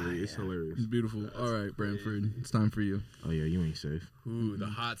literally. It's hilarious. It's beautiful. All right, Branford, it's time for you. Oh yeah, you ain't safe. Ooh, the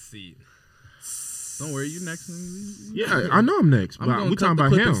hot seat. Don't worry, you next. Yeah, I know I'm next, I'm but gonna we cut talking the about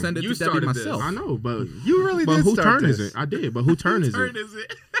clip and him. send it You to Debbie started this. myself. I know, but You really but did who start turn this. is it? I did, but who turn is it? is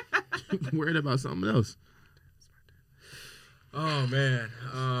it? Worried about something else. Oh man.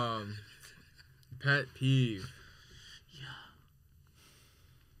 Pet peeve. Yeah.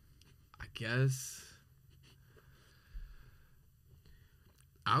 I guess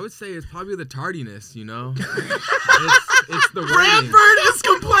I would say it's probably the tardiness, it's the waiting. Branford is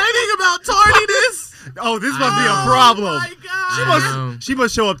complaining about tardiness. Oh, this must be a Oh, problem. my God. She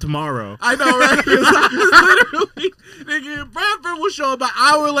must show up tomorrow. I know, right? 'Cause I was literally, nigga, Branford will show up an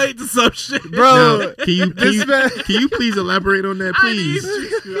hour late to some shit. Bro, Now, can you please elaborate on that, please?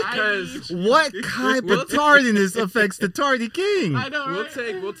 Because what type of tardiness affects the tardy king? I know,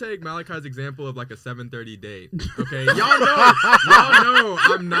 right? we'll take Malachi's example of like a 7:30 date. Okay, y'all know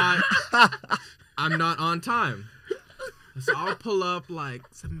I'm not on time. So I'll pull up like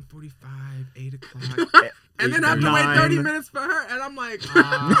 7:45, 8 o'clock, and then have to wait 30 minutes for her, and I'm like,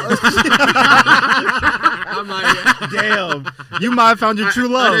 I'm like, Damn, you might have found your true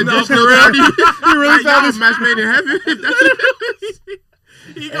love. No, for real. You really Like, found y'all this. match made in heaven.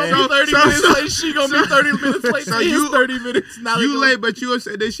 He gonna be 30 minutes late. She gonna be 30 minutes late. So he's 30 minutes. Now you late, but you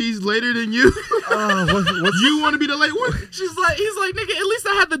upset that she's later than you. You want to be the late one? He's like, nigga. At least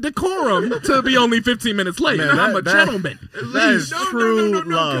I had the decorum to be only 15 minutes late. Man, I'm a gentleman. That is true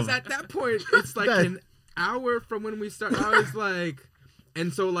love. Because at that point, it's like an hour from when we start. I was like,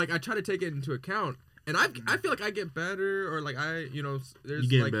 and so like I try to take it into account. And I feel like I get better, or like there's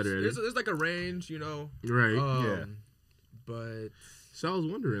like there's like a range, Right. Yeah. But so I was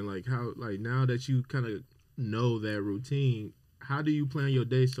wondering, like, how, like, now that you kind of know that routine, how do you plan your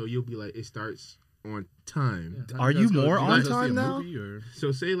day so you'll be like, it starts on time? Yeah. Are you more on time now?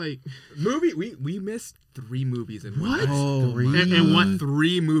 So say like movie, we missed 3 movies in one night. Oh, And what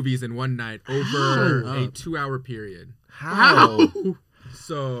 3 movies in one night over a 2-hour period. How?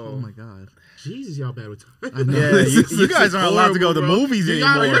 So Oh my god. Jesus, y'all bad with time. I know. Yeah, you guys aren't allowed to go to movies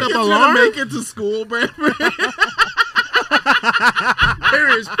anymore. You're gonna make it to school, bro.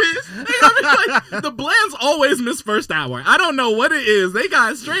 Parents pissed. The Blands always miss first hour. I don't know what it is. They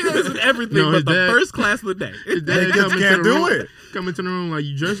got straight A's and everything, but the first class of the day. They just can't do it. Come into the room like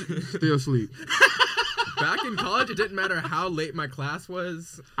you just still asleep. Back in college, it didn't matter how late my class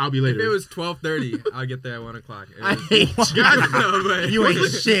was. I'll be later. If it was 12:30, I'll get there at 1 o'clock. I hate you. You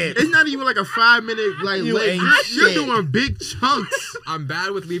ain't shit. It's not even like a 5-minute like you late. You're doing big chunks. I'm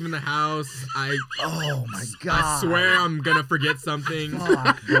bad with leaving the house. Oh my god. I swear I'm gonna forget something.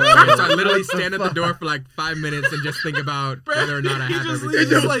 Fuck, So I literally stand at the door for like 5 minutes and just think about whether or not I have everything. He's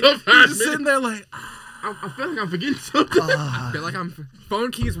just sitting there like. I feel like I'm forgetting something. I feel like I'm phone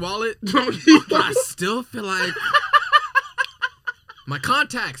keys, wallet. But I still feel like my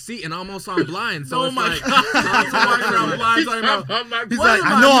contacts. See, and almost on blind. So it's like, He's like,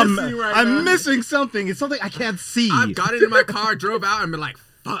 I know I'm missing something. It's something I can't see. I've got into my car, drove out, and been like,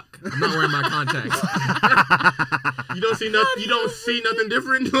 fuck, I'm not wearing my contacts. You don't see nothing. You don't see nothing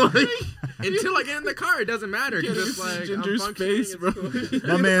different. Until I get in the car, it doesn't matter because it's like Ginger's face, bro.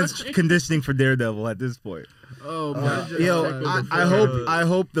 My man's conditioning for Daredevil at this point. Oh my yo, I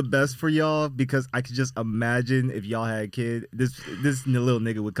hope the best for y'all, because I could just imagine if y'all had a kid, this little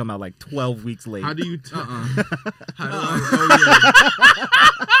nigga would come out like 12 weeks late. How do you? Prentice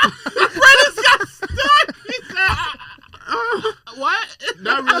got stuck. He said, "What?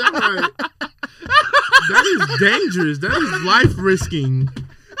 Not really. I'm like, that is dangerous. That is life risking.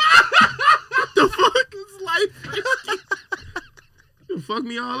 What the fuck is life risking? You fuck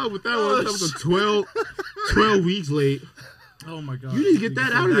me all up with that one. That was a 12 weeks late. Oh my god! You need to get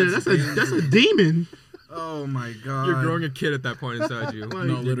that out of there. That's a demon. Oh my god! You're growing a kid at that point inside you. No,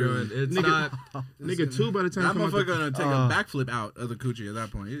 literally. It's nigga, not. Nigga, 2 by the time that motherfucker gonna take a backflip out of the coochie at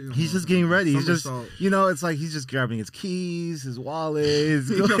that point. He's just getting ready. He's just, it's like he's just grabbing his keys, his wallet.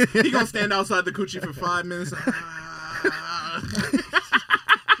 He gonna stand outside the coochie for 5 minutes.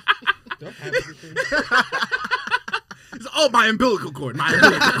 Oh, my umbilical cord.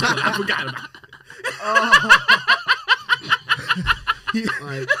 I forgot about it.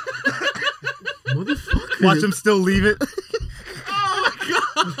 Like, motherfucker. Watch him still leave it. Oh my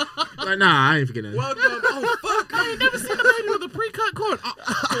god. Like, nah, I ain't forgetting that. Well done. Oh fuck! I ain't never seen a baby with a pre-cut cord.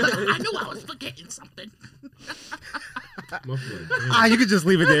 I knew I was forgetting something. You could just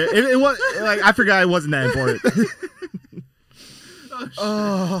leave it there. It was like, I forgot it wasn't that important.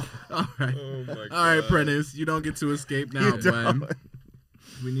 All right. Oh my god. All right, Prentice, you don't get to escape now, man.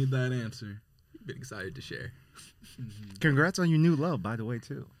 We need that answer. Been excited to share. Congrats on your new love, by the way,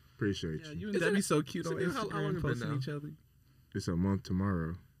 too. Appreciate Yeah, you. you and Debbie so cute on how long Instagram have it been posting now? each other. It's a month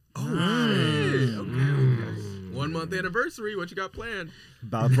tomorrow. Oh shit. Okay. 1 month anniversary. What you got planned?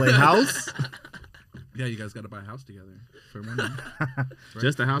 About to play house. Yeah, you guys got to buy a house together for 1 month. Right?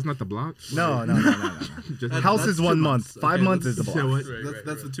 Just the house, not the block? No. Just House That's is 1 2 month. months. 5 Okay, months is the Say block. what?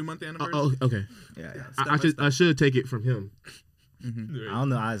 That's the 2 month anniversary. Oh, okay. Yeah. I should take it from him. I don't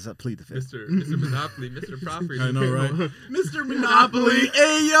know. I just plead the fifth. Mr. Monopoly, Mr. Property. I know, right? Mr. Monopoly.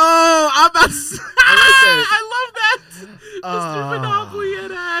 Hey, yo, I'm about to say, I love that. Mr. Monopoly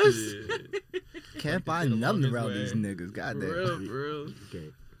and ass. Can't buy nothing around these niggas. Goddamn. For real.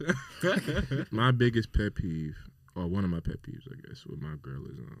 Okay. My biggest pet peeve, or one of my pet peeves, I guess, with my girl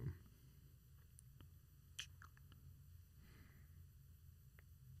is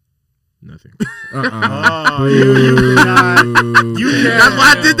nothing. Oh, you cannot. That's why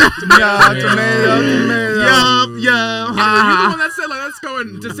I did that. Nah, tomato. You're the one that said like let's go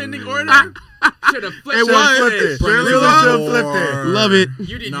in descending order. Should have flipped It was. Really flipped it. Love it.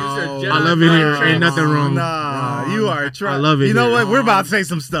 You didn't No. use your I love it here. Ain't nothing wrong. Nah, you are trying. I love it You know here. what? We're about to say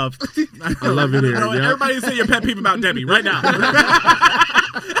some stuff. I love it here. Everybody say your pet peeve about Debbie right now.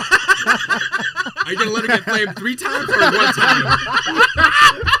 Are you gonna let her get flamed 3 times or 1 time?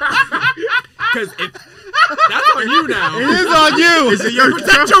 Because if that's on you now. It is on you. Is it your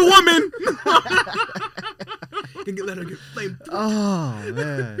protect your woman? You can let her get flamed. Oh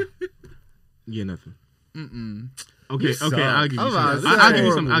man. Yeah, nothing. You suck. I'll give you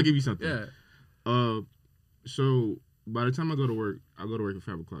something. I'll give you something. Yeah. So by the time I go to work at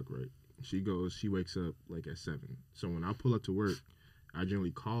 5 o'clock, right? She wakes up like at 7. So when I pull up to work, I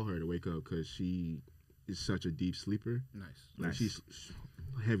generally call her to wake up because she is such a deep sleeper. Nice. She's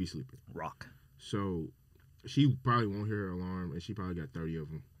a heavy sleeper. Rock. So she probably won't hear her alarm, and she probably got 30 of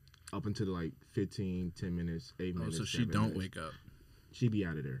them. Up until like 15, 10 minutes, 8 minutes. So she don't wake up. She be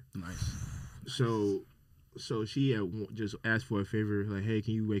out of there. Nice. So she just asked for a favor, like, hey,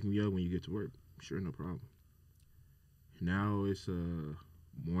 can you wake me up when you get to work? Sure, no problem. Now it's a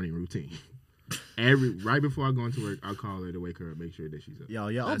morning routine. Right before I go into work, I'll call her to wake her up, make sure that she's up.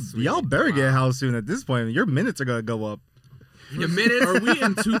 Y'all better get a house soon at this point. Your minutes are gonna go up. Your minutes? Are we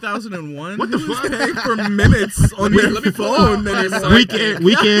in 2001? What the fuck? Paying for minutes on their phone anymore?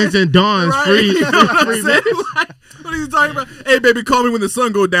 Weekends and dawns free. What are you talking about? Hey, baby, call me when the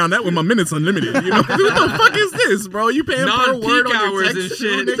sun go down. That way my minutes unlimited. You know what the fuck is this, bro? You paying per word on your hours text? and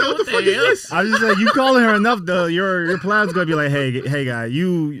shit. Nigga, what the fuck is this? I just said you calling her enough though. Your plan's gonna be like, hey guy,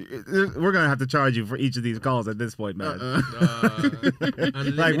 we're gonna have to charge you for each of these calls at this point, man.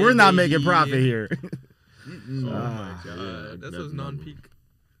 Like we're not making profit here. Oh my god, that's those non-peak.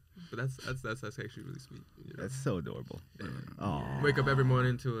 But that's actually really sweet. You know? That's so adorable. Yeah. Wake up every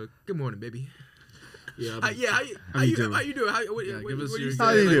morning to a good morning, baby. Yeah. How you doing? How you doing? How you doing?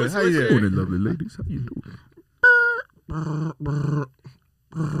 Morning, lovely ladies. How you doing?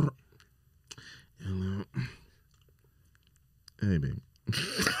 Hey, baby.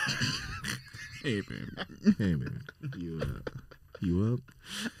 Hey, baby. Hey, baby. You up?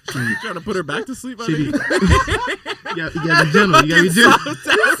 You trying to put her back to sleep? You gotta be gentle. You gotta be gentle.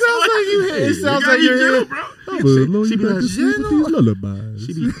 It sounds like you're here, bro. She be like, these lullabies.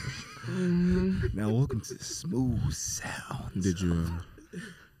 She be. Now welcome to Smooth Sounds. Did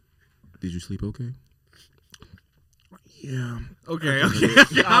you sleep okay? Yeah. Okay.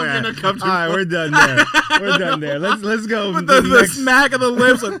 I'm gonna come to. All right, we're done there. Let's go. With the smack of the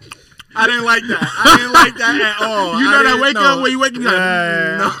lips. I didn't like that at all. You know that wake up when you wake up. No.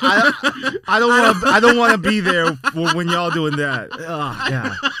 I don't want to be there when y'all doing that. Oh,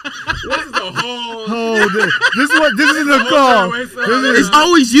 yeah. This is the whole. This is the call. It's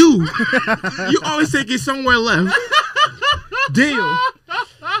always you. You always take it somewhere left. Damn.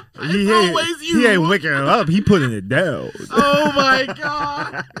 He ain't waking her up. He putting it down. Oh my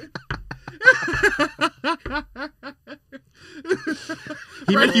god.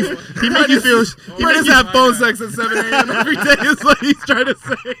 He make you feel. Prentice have phone sex at 7 a.m. every day. Is what he's trying to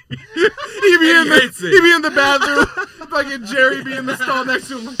say. He be in the bathroom. Fucking Jerry be in the stall next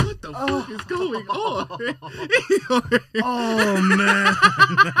to him. Like, what the fuck is going on? Oh man.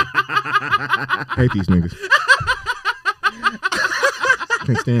 Hate these niggas.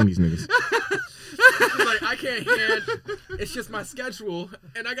 Can't stand these niggas. Like, I can't hand. It's just my schedule,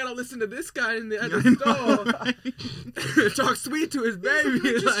 and I gotta listen to this guy at the stall talk sweet to his baby.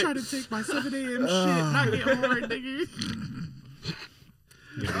 Just like, trying to take my 7 a.m. shit. Not get hard, nigga.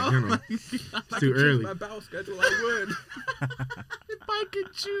 Yeah, it's too early. My bowel schedule, I would. If I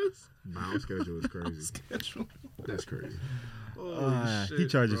could choose. Bowel schedule is crazy. That's crazy. Shit, he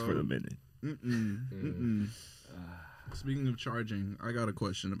charges bro. for the minute. Speaking of charging, I got a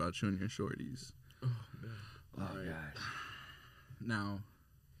question about you and your shorties. Oh gosh. Now,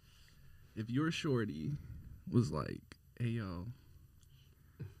 if your shorty was like, "Hey yo,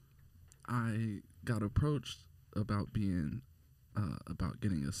 I got approached about getting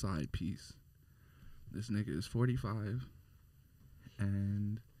a side piece. This nigga is 45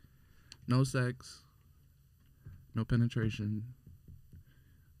 and no sex, no penetration,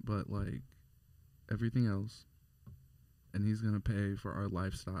 but like everything else, and he's gonna pay for our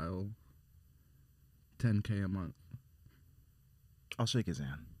lifestyle $10K a month." I'll shake his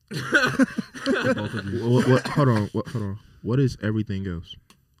hand. Both of you. Hold on. What is everything else?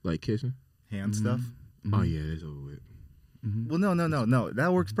 Like kissing? Hand stuff? Mm-hmm. Oh yeah, that's over with. Mm-hmm. Well, no.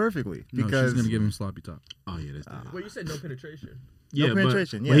 That works perfectly No, because she's gonna give him sloppy top. Oh yeah, that's Well, you said no penetration. no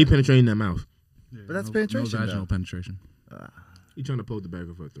penetration. But he penetrating that mouth. Yeah, But that's penetration, No vaginal though. penetration. He trying to poke the back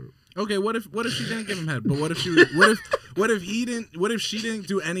of her throat. Okay, what if she didn't give him head? But what if she what if she didn't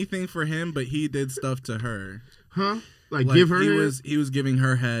do anything for him, but he did stuff to her? Huh? Like give her. He was giving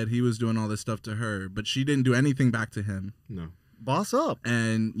her head. He was doing all this stuff to her, but she didn't do anything back to him. No. Boss up.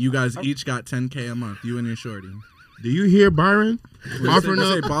 And you guys each got $10K a month. You and your shorty. Do you hear Byron offering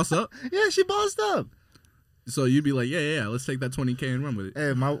Say up? boss up. Yeah, she bossed up. So you'd be like, yeah, let's take that $20K and run with it.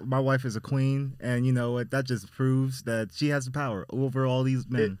 Hey, my wife is a queen, and you know what? That just proves that she has the power over all these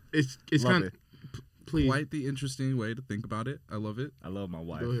men. It's Love kind of. it. Please. Quite the interesting way to think about it. I love it. I love my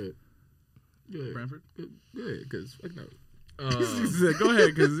wife. Go ahead. Branford? Good, because fuck no. He said, go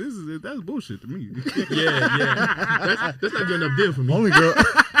ahead, because that's bullshit to me. Yeah. That's not good enough deal for me. Only girl.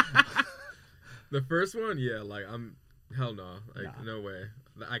 The first one, yeah, like I'm hell no, like no way.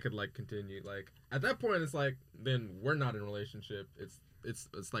 I could like continue. Like at that point, it's like then we're not in a relationship. It's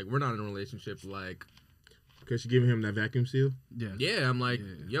like we're not in a relationship. Like Because you're giving him that vacuum seal? yeah, I'm like,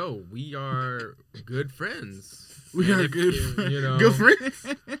 yo, we are good friends. We are good friends. You know, Good friends?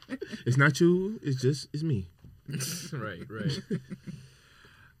 It's not you. It's me. right.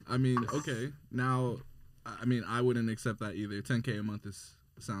 I mean, okay. Now, I mean, I wouldn't accept that either. $10K a month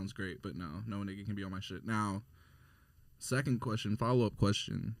sounds great, but no nigga can be on my shit. Now, second question, follow-up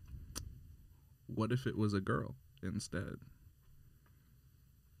question. What if it was a girl instead?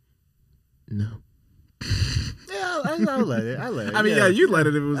 No. Yeah, I'll let it. I mean, yeah, you let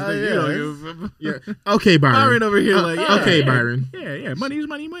it if it was nigga. Yeah. Okay, Byron. Byron over here like, yeah. Okay, Byron. Yeah. Money is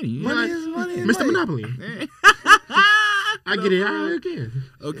money. Money is money. Mr. Monopoly. I get it. I can.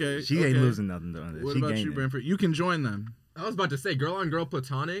 Okay. She ain't losing nothing on this. What She about gaining. you, Brentford? You can join them. I was about to say girl on girl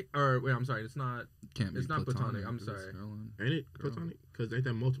platonic, or wait, I'm sorry, it's not. Can't be It's not platonic, I'm 'cause sorry. it's girl and- Ain't it platonic? Because ain't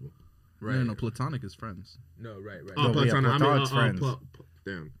that multiple? Right. No, platonic is friends. No, right. Oh, yeah, platonic. platonic's friends.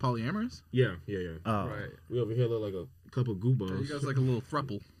 Damn. Polyamorous? Yeah. Oh. Right. We over here look like a couple goobos. You guys like a little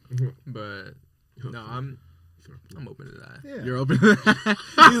thruple. But no, I'm open to that. Yeah. You're open to that.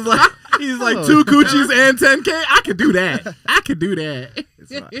 He's like 2 coochies and 10K. I could do that.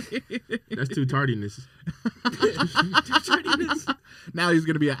 It's not. That's too tardiness. Now he's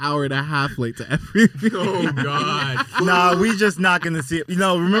gonna be an hour and a half late to everything. Oh God. Nah, we just not gonna see it. You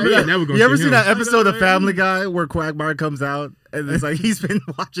know, remember Yeah, that? never gonna You ever see see him. that episode of right? Family Guy where Quagmire comes out and it's like he's been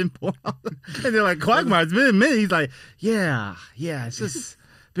watching porn, and they're like, Quagmire, it's been a minute. He's like, yeah, it's just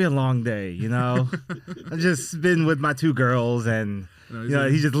been a long day, you know. I've just been with my 2 girls, and No, you know,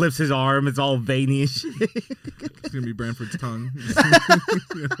 he just lifts his arm. It's all veiny and shit. It's gonna be Branford's tongue.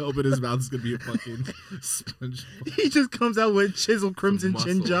 Open his mouth. It's gonna be a fucking sponge. He just comes out with chiseled crimson Some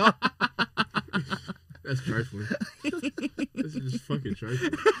chin muscle. jaw. That's trifling. This is just fucking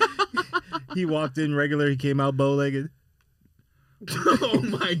trifling. He walked in regular. He came out bow-legged. Oh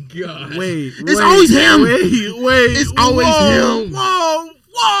my God. Wait, It's always him. Wait. It's always him.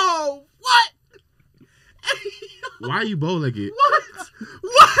 Whoa. What? Why are you bow-legged?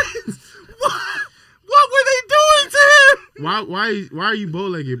 What were they doing to him? Why are you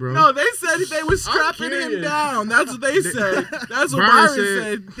bow-legged, bro? No, they said they was strapping him curious. down. That's what they said. That's what Byron Byron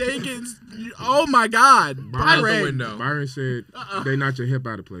said. They can. Oh my God, Out the Byron. window. Byron said they knocked your hip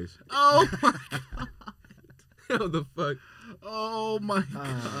out of place. Oh my. What the fuck? Oh my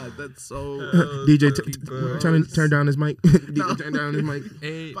God, that's so. DJ, gross. turn down his mic. DJ, turn down his mic.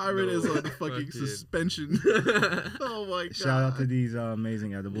 Ain't Byron is no on fucking suspension. Oh my God. Shout out to these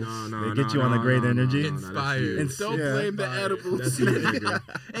amazing edibles. No, They get you on a great energy. Inspired. And Don't yeah. blame the Inspired. edibles. That's you, nigga.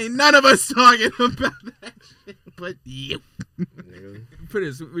 Ain't none of us talking about that shit, but you. Nigga.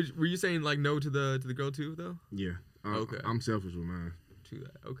 Prentice, were you saying like no to the girl too though? Yeah. Okay. I'm selfish with mine To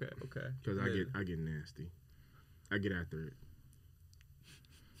that. Okay. because Yeah. I get nasty. I get after it.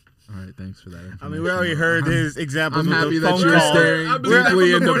 All right, thanks for that. I mean, we already heard his examples. I'm with happy the that phone you're call. staring I believe that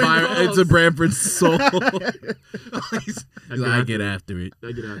deeply from the into morning Byron, calls. into Branford's soul. I get after it.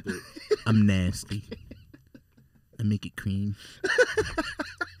 I get after it. I'm nasty. I make it cream.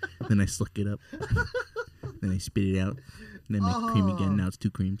 Then I suck it up. Then I spit it out. Then I make cream again. Now it's 2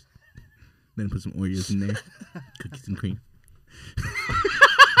 creams. Then I put some Oreos in there. Cookies and cream.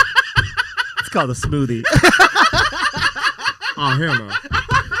 It's called a smoothie. Oh hell no.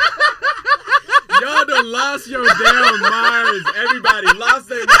 Y'all done lost your damn minds. Everybody lost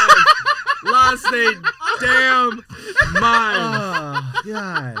their minds. Lost their damn minds. Oh,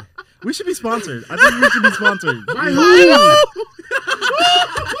 God. We should be sponsored. I think we should be sponsored. By who?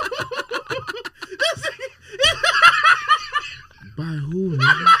 By who,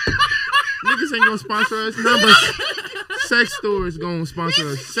 nigga? Niggas ain't gonna sponsor us. Numbers. Sex stores gonna sponsor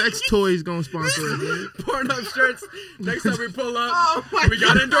us. Sex toys gonna sponsor us. Man. Pornhub shirts. Next time we pull up, we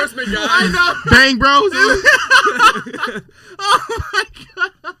got an endorsement, guys. I know. Bang Bros. Oh my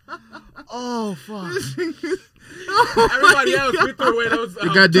God. Oh, fuck. Everybody else, we threw away those.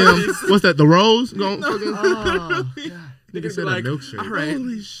 The goddamn, what's that? The rolls? Going fucking. Oh, God. Nigga Be said like, a milkshake. all right,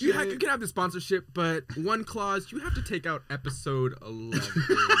 Holy you shit. can have the sponsorship, but one clause, you have to take out episode 11.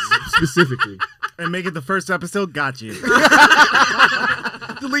 Specifically. And make it the first episode. Got you.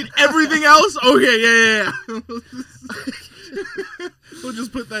 Delete everything else. Okay, yeah. We'll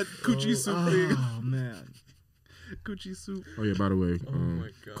just put that coochie soup thing. Oh man. Coochie soup. Oh yeah, by the way, my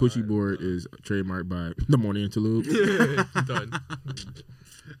God. Coochie board is trademarked by the Morning Interlude. Done.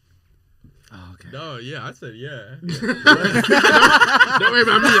 Oh, okay. No, yeah, I said yeah. Don't worry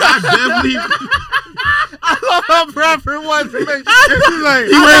about me. I definitely. I love how proper one. He's like,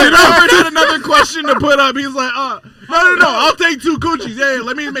 He had another question to put up. He's like, no, I'll take 2 coochies. Yeah,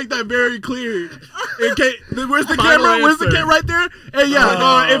 let me make that very clear. Where's the camera? Where's the camera? Right there. Hey,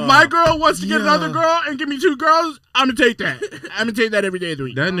 yeah. If my girl wants to get another girl and give me 2 girls, I'm gonna take that. I'm gonna take that every day of the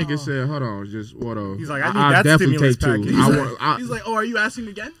week. That nigga said, "Hold on, just what on." He's like, I need that stimulus package. He's like, oh, are you asking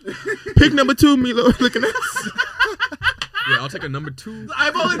again? Pick number 2, Milo. Looking at. Yeah, I'll take a number 2. I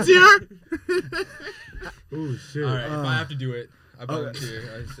volunteer. Oh shit! All right, if I have to do it, I volunteer.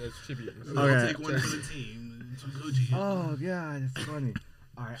 I should be. I'll take one for the team. 2 coochies. Oh God, it's funny.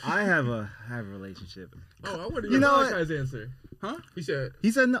 All right, I have a relationship. Oh, I wouldn't even know that guy's answer. Huh? He said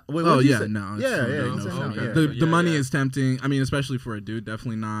no. Wait, Oh what did you yeah, say? no. Yeah. No, he said no, okay. yeah. The money is tempting. I mean, especially for a dude,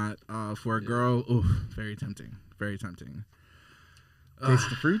 definitely not. For a girl, very tempting. Very tempting. Taste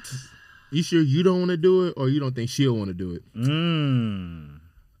the fruits. You sure you don't want to do it, or you don't think she'll want to do it?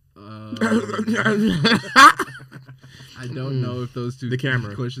 I don't know if those two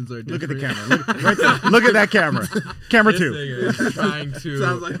questions are different. Look at the camera. Right there. Look at that camera. Camera 2. This nigga is trying to.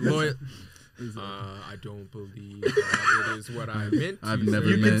 Sounds like I don't believe that it is what I meant. I've to never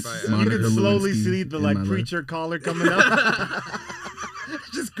say. met You Monica can slowly Lewinsky see the in my preacher life. collar coming up.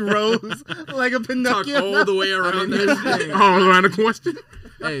 Just grows like a Talk Pinocchio. all the way around that thing. All around the question.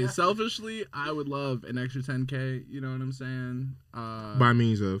 Hey, selfishly, I would love an extra 10K. You know what I'm saying? By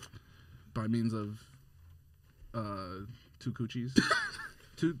means of 2 coochies.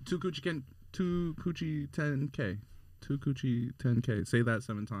 two coochie 10K. 2 coochie 10K. Say that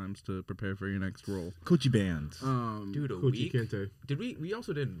 7 times to prepare for your next roll. Coochie bands. Dude, a Coochie week? Kente. Did we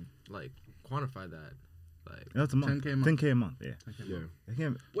also didn't like quantify that? Like That's a month. 10K a month. 10K a month. Yeah. Yeah. I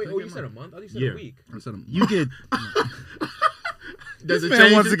can't. wait, Think you it said a might- month? I thought you said Yeah. a week. I said You get. Does This it man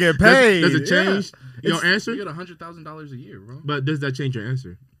change? wants to get paid. Does it change your you answer? get $100,000 a year, bro. But does that change your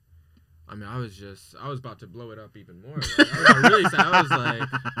answer? I mean, I was about to blow it up even more. Like, I was like,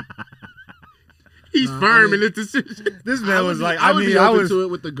 He's No, firm I mean- in his decision. This man was like. I would be I open was. to it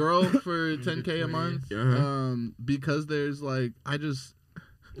with the girl for 10K a month. Uh-huh. Because there's like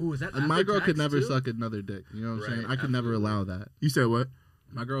ooh, is that my girl after could tax, never too? suck another dick. You know what I'm saying? Right, I could never absolutely. allow that. You said what?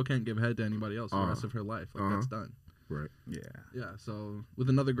 My girl can't give head to anybody else for the rest of her life. Like that's done. Right. Yeah. Yeah. So with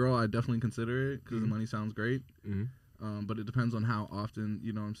another girl, I definitely consider it because the money sounds great. Mm-hmm. But it depends on how often,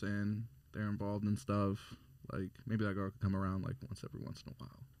 you know what I'm saying, they're involved in stuff. Like maybe that girl could come around like once in a while.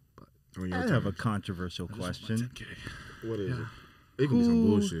 But I have a controversial I just want my question. 10K. What is Yeah. it? It can be some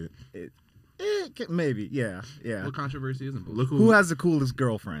bullshit. Maybe. Yeah. What controversy isn't bullshit? Look Who has the coolest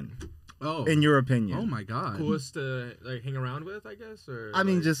girlfriend, Oh. in your opinion? Oh my God. Coolest to like hang around with, I guess. Or I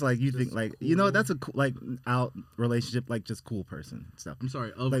mean, like, just like you think, just like cool. you know, that's a like out relationship, like just cool person stuff. I'm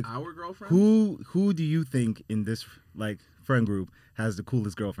sorry. Of Like, our girlfriend. Who do you think in this like friend group has the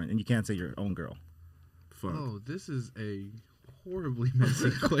coolest girlfriend? And you can't say your own girl. Fuck. Oh, this is a horribly messy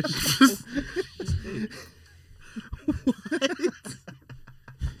question. What?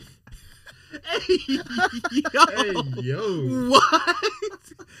 Hey, Yo. What?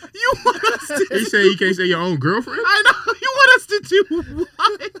 You want us to? He said you can't say your own girlfriend? I know. You want us to do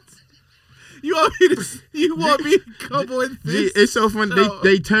what? You want me to come with Gee, this? it's so funny. No.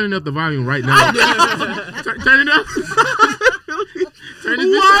 They turning up the volume right now. Turn it up. Turn this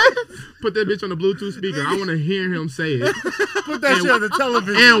What? bitch up. Put that bitch on the Bluetooth speaker. I want to hear him say it. Put that shit on the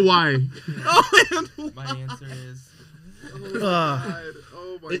television. And why? My answer is.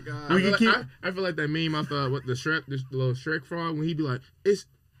 Oh my God. I feel like that meme I thought what the little Shrek frog when he be like, it's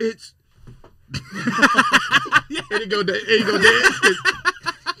and he go dead.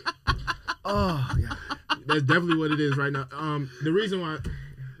 Oh, yeah. That's definitely what it is right now. The reason why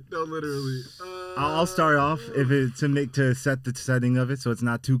No, literally. I'll start off to set the setting of it so it's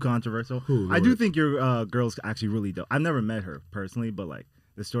not too controversial. Ooh, I do Lord. think your girl's actually really dope. I've never met her personally, but like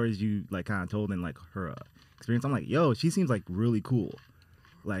the stories you like kind of told and like her experience, I'm like, yo, she seems like really cool,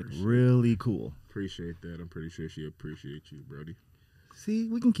 like really cool. appreciate that. I'm pretty sure she appreciates you, Brody. See,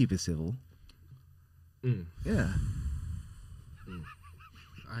 we can keep it civil. Yeah.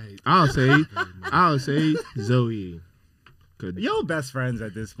 I'll say Zoe. Yo, best friends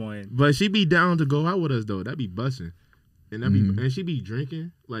at this point. But she be down to go out with us though. That be busting, and and she be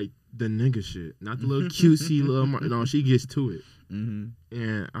drinking like the nigga shit, not the little cutesy little. No, she gets to it, and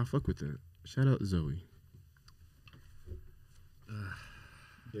I fuck with that. Shout out Zoe.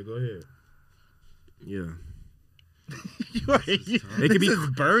 Yeah, go ahead. Yeah. It could be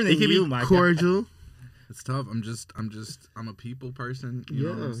burning. It could be cordial. It's tough. I'm a people person. You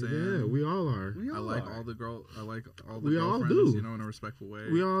know what I'm saying? Yeah, we all are. I like all the girlfriends, We all do. You know, in a respectful way.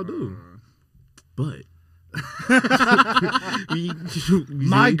 We all do. But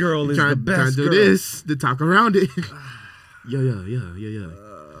my girl is the best girl. Trying to do this to talk around it. Yeah.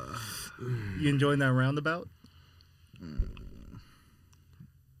 You enjoying that roundabout?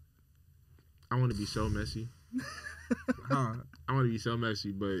 I want to be so messy. I want to be so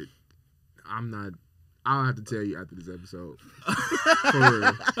messy, but I'm not. I'll have to tell you after this episode. For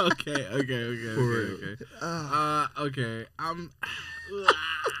real. Okay. For real. Okay.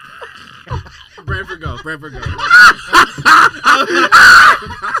 Brentford go.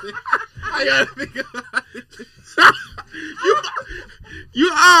 I gotta think about it.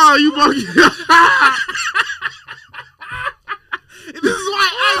 You bugging. This is why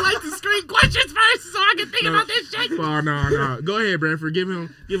I like to screen questions first so I can think about this shit. Oh, no. Go ahead, Brentford. Give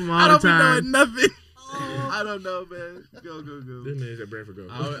him all I don't the time. be knowing nothing. I don't know, man. Go. This man said Brentford go.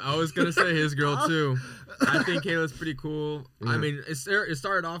 I was gonna say his girl too. I think Kayla's pretty cool. I mean, it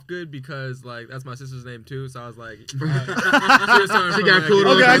started off good because like that's my sister's name too. So I was like, she got cool.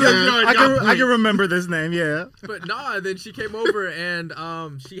 Okay, I can remember this name. Yeah. But then she came over and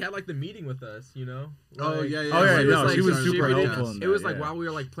she had like the meeting with us. You know. Oh yeah. She was super helpful. It was like while we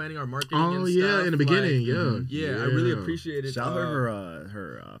were like planning our marketing. Oh and yeah, stuff, in the beginning, I really appreciated. Shout out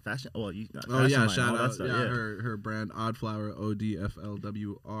her fashion. Well, shout out. Stuff, her brand Oddflower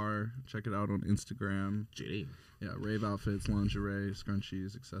ODFLWR. Check it out on Instagram. JD. Yeah, rave outfits, lingerie,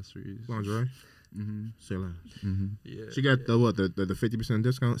 scrunchies, accessories. Lingerie. Mm-hmm. Say less. Mm-hmm. Yeah. She got the 50%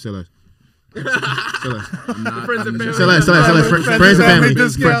 discount. Say less. Friends and family. Say less. Friends and family.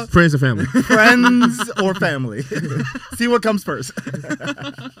 Friends and family. Friends or family. See what comes first.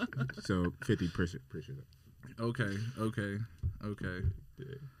 So 50%. Okay.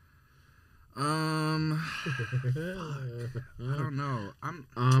 I don't know. I'm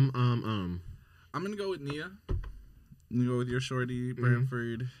gonna go with Nia. I'm gonna go with your shorty,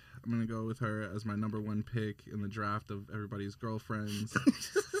 Brantford. I'm gonna go with her as my number one pick in the draft of everybody's girlfriends.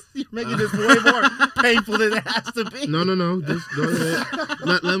 You're making this way more painful than it has to be. No. Just go ahead.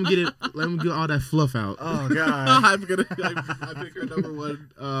 Let him get it. Let him get all that fluff out. Oh God. I pick her number one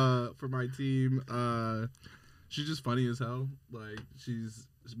for my team. She's just funny as hell. Like she's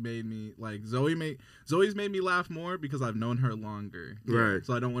made me like Zoe's made me laugh more because I've known her longer. Right.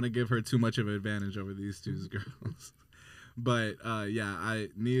 So I don't want to give her too much of an advantage over these two girls. But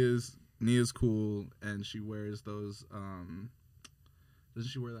Nia's cool and she wears those doesn't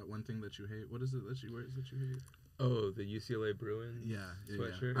she wear that one thing that you hate? What is it that she wears that you hate? Oh, the UCLA Bruins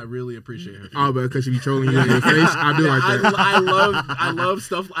sweatshirt. I really appreciate her. Oh, but because she be trolling you in your face, I do like that. I love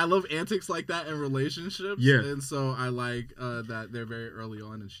stuff. I love antics like that in relationships. Yeah, and so I like that they're very early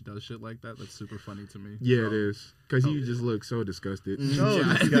on, and she does shit like that. That's super funny to me. Yeah, it is. Because you just look so disgusted.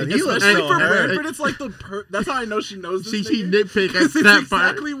 Especially for Brantford, it's like that's how I know she knows this. She nitpick at that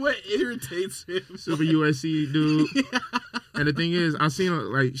part. Exactly what irritates him. Super USC dude. Yeah. And the thing is, I seen her,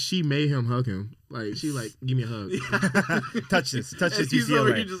 like she made him hug him. Like she like give me a hug. Yeah. Touch this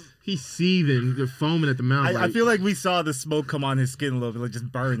UCLA. He's seething, they're foaming at the mouth. I feel like we saw the smoke come on his skin a little bit, like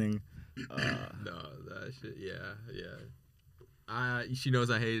just burning. No, that shit. Yeah. She knows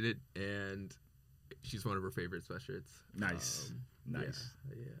I hate it, and she's one of her favorite sweatshirts. Nice. Yeah,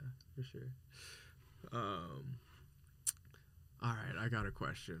 for sure. All right, I got a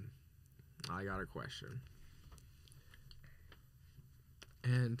question.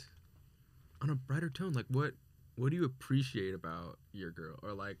 And on a brighter tone, like what do you appreciate about your girl,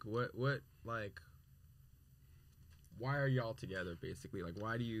 or like what like why are y'all together basically? Like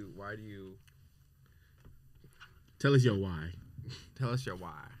why do you tell us your why? Tell us your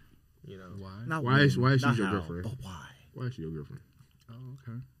why. You know why is she your girlfriend? But why? Why is she your girlfriend? Oh,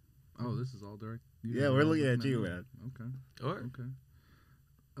 okay. Oh, this is all direct. We're looking at you, man. Okay. All right. Okay.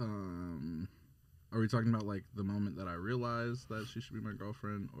 Are we talking about like the moment that I realized that she should be my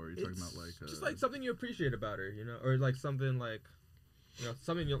girlfriend, or are you talking about like just like something you appreciate about her, you know, or like something like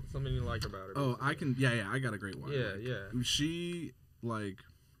something you like about her? Oh, I can. Yeah. I got a great one. Yeah. She like.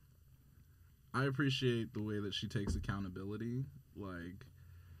 I appreciate the way that she takes accountability. Like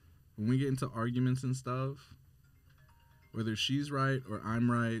when we get into arguments and stuff, whether she's right or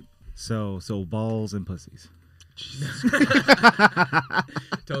I'm right. So balls and pussies.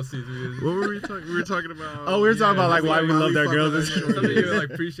 Tell Caesar. What were we talking? We were talking about. Oh, we were talking about like why we love our girls. Something you like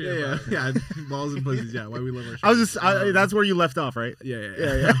appreciate. Yeah. Balls and pussies. Yeah, why we love our. I was just. That's where you left off, right? Yeah.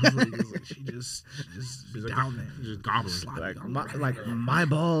 It's like, she just down there. She's just gobbling. Like my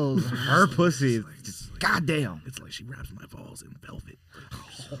balls, her pussy. Just goddamn. It's like she wraps my balls in velvet.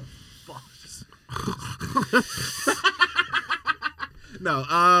 Oh, fuck. No.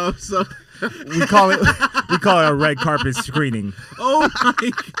 So we call it a red carpet screening. Oh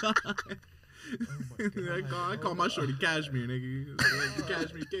my god. I call my shorty Cashmere, nigga.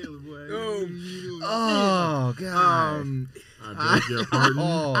 Cashmere Caleb, boy. Oh god. I beg your pardon.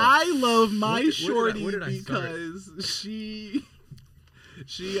 I love my shorty what did I because she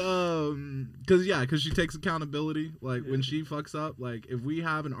because she takes accountability. Like when she fucks up, like if we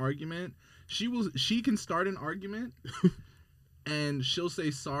have an argument, she can start an argument and she'll say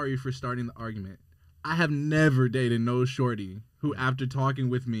sorry for starting the argument. I have never dated no shorty who after talking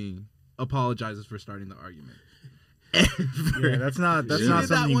with me apologizes for starting the argument. Yeah, that's not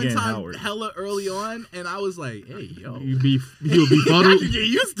something you get in Howard. Hella early on, and I was like, "Hey, yo, You'll be I fuddled. can get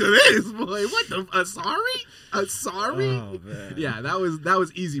used to this, boy. What the? Sorry? Oh, man. Yeah, that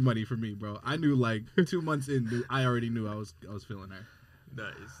was easy money for me, bro. I knew like 2 months in, I already knew I was feeling her.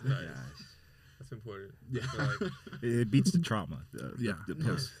 Nice. That's important. Yeah, It beats the trauma. The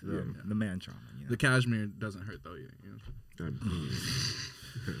man trauma. You know? The cashmere doesn't hurt though. You know?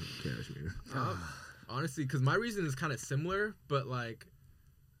 Cashmere. Honestly, because my reason is kind of similar, but like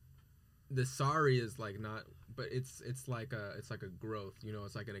the sorry is like not, but it's like a growth, you know,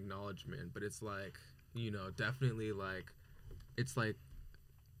 it's like an acknowledgement, but it's like, you know, definitely like, it's like,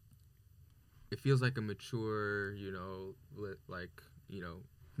 it feels like a mature, you know, like, you know,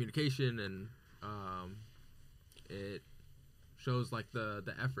 communication, and it shows like the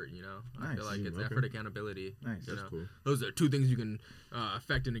effort, you know. Nice. I feel like it's effort, accountability. Nice. You That's know? cool. Those are two things you can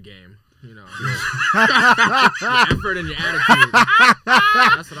affect in a game. You know, your effort and your attitude.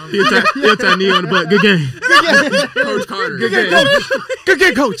 That's what I'm saying. Hit that knee on the butt. Good game. Coach Carter. Good game, coach. Good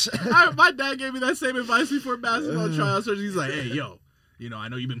game, coach. My dad gave me that same advice before basketball tryouts. He's like, "Hey, yo, you know, I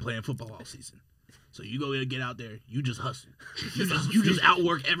know you've been playing football all season, so you go get out there. You just hustle. You just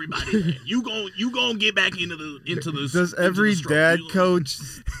outwork everybody. You gon' get back into the. Does every dad coach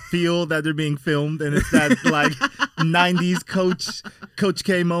feel that they're being filmed and it's that like 90s Coach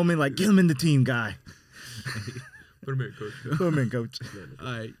K moment, like get him in the team, guy. Put him in, coach. Put him in, coach.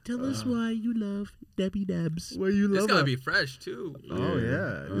 All right, Tell us why you love Debbie Debs. Where you It's love gotta her. be fresh too. Oh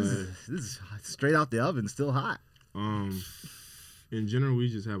yeah, this is straight out the oven, still hot. In general, we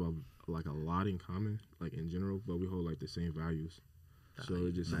just have a lot in common, like in general, but we hold like the same values. So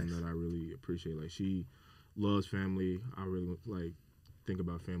it's just something that I really appreciate. Like she loves family. I really like think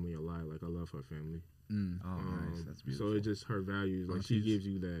about family a lot. Like I love her family. Oh, nice. That's beautiful. So it's just her values. Like Aunties. she gives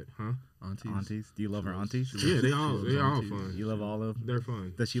you that, huh? Aunties. Do you love her aunties? Yeah, they all fun. You love all of them? They're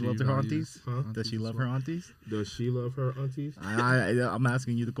fun. Does she She love her values aunties? Huh? Does she love her aunties? Does she love her aunties? I'm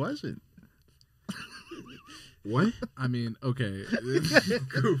asking you the question. What? I mean, okay.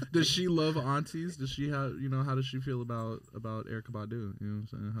 Does she love aunties? Does she have, you know, how does she feel about Erykah Badu? You know what I'm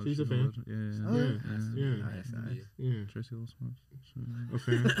saying? How does She's she a feel fan. about it? Oh, Yeah. Yeah. Nice. Yeah. Tracy Little Smalls. A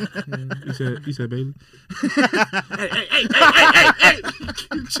fan. You said baby. Hey.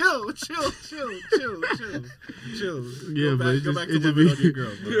 Chill. Yeah, but go back it to just loving be on your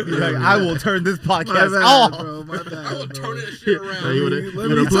girl, bro. He's like, I will turn this My podcast bad, off. bro. My bad, I will bro. turn that shit around. Hey, you Let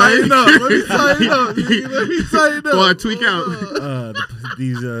wanna me play? tighten up. Let me tighten up. Well, I tweak out.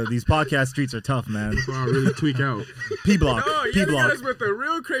 These podcast streets are tough, man. Before I really tweak out. P block. No, P you got block. us with the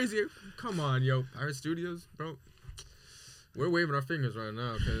real crazy. Come on, yo. Pirate Studios, bro. We're waving our fingers right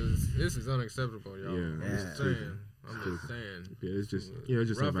now because this is unacceptable, yo. Yeah. I'm just saying. Yeah, it's just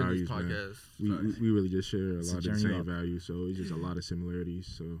our Roughing values, this man. podcast. We really just share a lot of the journey same up. values, so it's just a lot of similarities.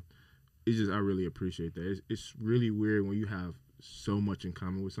 So it's just I really appreciate that. It's really weird when you have so much in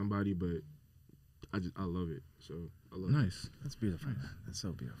common with somebody, but I love it. So I love it. Nice. That's beautiful. Man. That's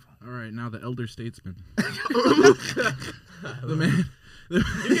so beautiful. All right, now the elder statesman. The man. You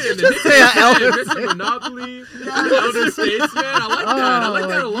get into Mr. Monopoly, Elder Statesman. I like that. I like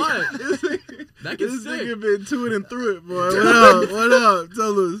that a lot. That gets This sick. nigga been to it and through it, boy. What up?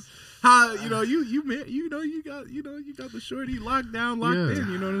 Tell us how you got the shorty locked down, locked Yeah.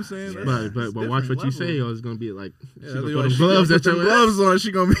 in. You know what I'm saying? But watch what you say, or it's gonna be like she Yeah, gonna they throw like, them she gonna gloves put at them your gloves on.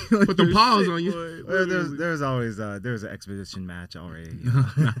 She gonna be like Put them your paws shit, on you. boy. Well, there's always there's an expedition match already.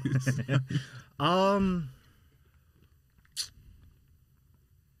 I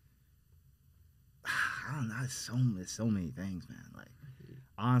don't know. It's so many things, man. Like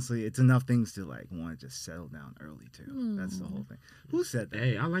honestly, it's enough things to like want to just settle down early too. That's the whole thing. Who said that?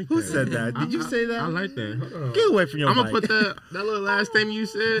 Hey, I like Who that. said that? Did you say that? I like that. Hold on. Get away from your I'm mic. gonna put that little last thing you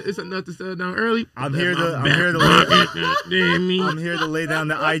said. It's enough to settle down early. I'm here to lay down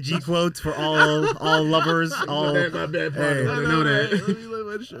the IG quotes for all lovers. All my bad part. Hey. I didn't know that. Let me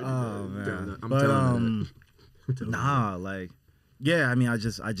let my shirt. Oh man. I'm But telling nah, like yeah, I mean I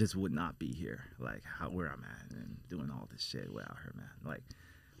just would not be here like where I'm at and doing all this shit without her, man.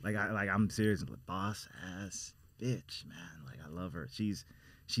 I'm serious, but boss ass bitch, man. Like I love her. She's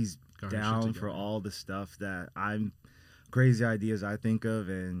down for all the stuff that I'm crazy ideas I think of,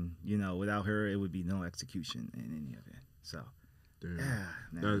 and you know, without her it would be no execution in any of it. So Damn. yeah,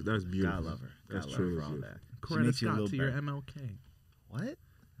 man. That's beautiful. Gotta love her. That's Gotta true. love her for all that. She Coretta makes you a Scott little to your better. MLK. What?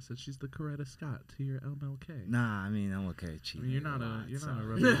 I said she's the Coretta Scott to your MLK. Nah, I mean I'm okay. I mean, you're not a so.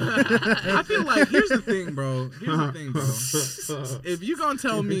 rebel. I feel like here's the thing, bro. If you gonna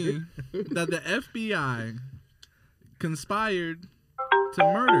tell me that the FBI conspired to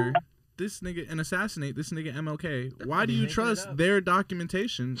murder this nigga and assassinate this nigga MLK, why do you trust their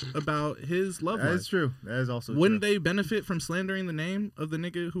documentation about his love life? That is true. That is also Wouldn't true. they benefit from slandering the name of the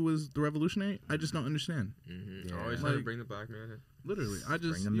nigga who was the revolutionary? I just don't understand. Yeah. Always trying to Like- bring the black man in. Literally, I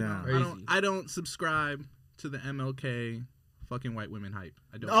just Bring them you know, down. I don't subscribe to the MLK fucking white women hype.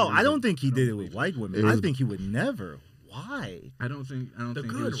 I don't. Oh, believe I don't it. think he I did it don't with believe white women. It I was- think he would never. Why? I don't think The he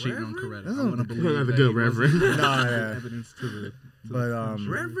good was cheating on reverend? Coretta. I want to believe Not the that good he wasn't reverend. providing Nah, yeah. evidence to the. But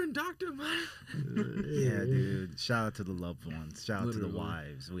Reverend Dr. Mike. yeah, dude. Shout out to the loved ones. Shout out to the Literally.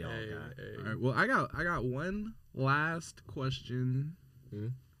 wives. We all got. All right. Well, I got one last question.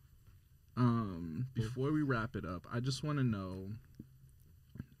 Before we wrap it up, I just want to know.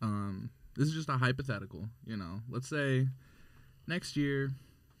 This is just a hypothetical. You know, let's say next year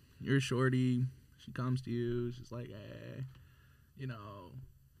you're a shorty. She comes to you. She's like, hey, you know,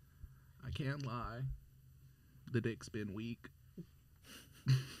 I can't lie. The dick's been weak.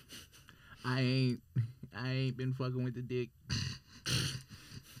 I ain't been fucking with the dick.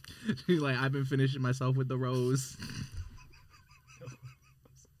 She's like, I've been finishing myself with the rose.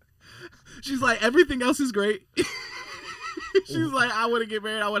 She's like, everything else is great. She's like, I want to get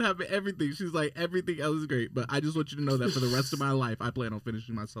married. I want to have everything. She's like, everything else is great. But I just want you to know that for the rest of my life, I plan on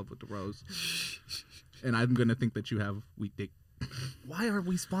finishing myself with the rose. And I'm going to think that you have weak dick. Why are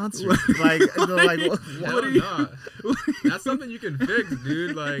we sponsored? Like Hell nah. That's something you can fix,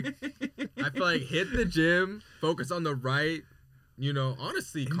 dude. Like, I feel like hit the gym, focus on the right, you know,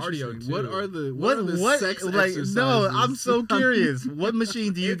 honestly, cardio too. What are the sex like? exercises? No, I'm so curious. What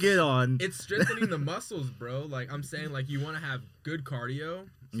machine do you get on? It's strengthening the muscles, bro. Like, I'm saying, like, you want to have good cardio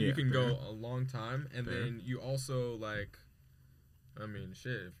so you can go a long time. And then you also, like, I mean,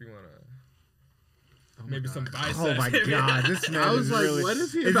 shit, if you want to... Maybe some biceps. Oh my god, this man! I was is like, really, what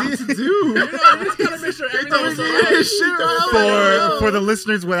is he is about he- to do? You know, you just gotta make sure everything's right. For the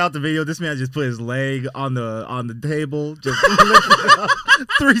listeners without the video, this man just put his leg on the table, just lifted up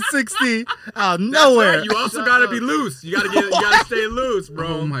 360 out of nowhere. Right. You also gotta be loose. You gotta stay loose, bro.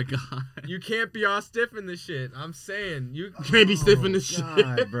 Oh my god. You can't be all stiff in this shit. I'm saying you Can't be stiff in this shit.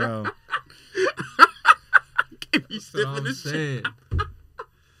 God, bro. Can't be That's stiff what in I'm this shit. saying.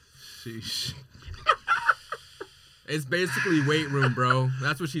 Sheesh. It's basically weight room, bro.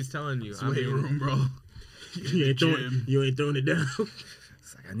 That's what she's telling you. It's weight room, bro. You ain't throwing it down.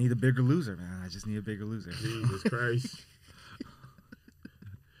 It's like I need a bigger loser, man. I just need a bigger loser. Jesus Christ.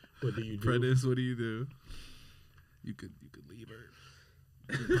 What do you do? Prentice, what do you do? You could leave her.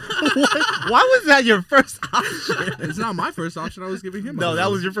 Why was that your first option? It's not my first option. I was giving him. No, a that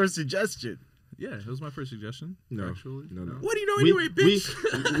rose. was your first suggestion. Yeah, it was my first suggestion. No, actually. no. What do you know anyway,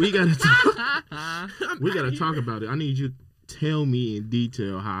 bitch? We gotta talk. We gotta talk about it. I need you to tell me in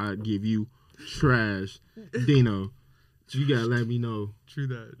detail how I give you trash, Dino. You gotta let me know True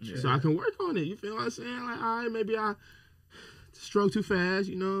that. so I can work on it. You feel what I'm saying? Like, all right, maybe I stroke too fast.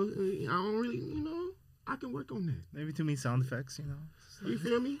 You know, I don't really, you know, I can work on that. Maybe too many sound effects, you know. You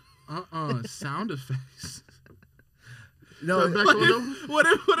feel me? Sound effects. No, Back on over. What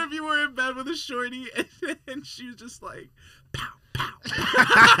if you were in bed with a shorty and she was just like, pow, pow,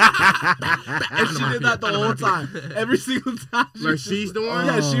 pow. And she did that the whole time. Every single time. Like she's the one?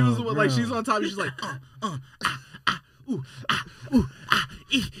 Yeah, she was the one. Like bro. she's on top. She's like,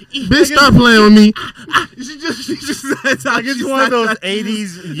 Bitch, stop playing with me. She just that's how like it's she one of said those that.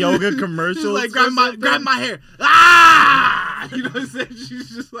 80s yoga commercials. She's like, or grab my something. hair. Ah! You know what I'm saying? She's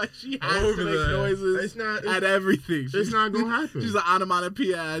just like, she has Over to make there. noises It's not. at everything. It's not gonna happen. She's an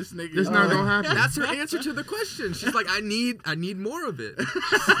onomatopoeia ass nigga. It's not gonna happen. That's her answer to the question. She's like, I need more of it. She's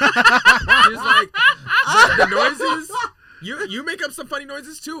like, the noises, You make up some funny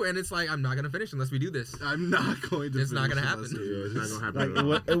noises too, and it's like I'm not gonna finish unless we do this. I'm not going to. It's not gonna happen. Yeah, it's not gonna happen.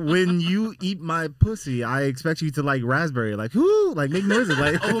 Like when you eat my pussy, I expect you to like raspberry, like whoo, like make noises,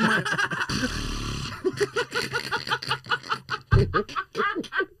 like Oh my.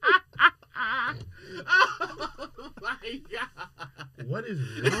 Oh my god. What is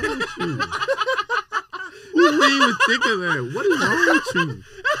wrong with you? Who would even think of that? What is wrong with you?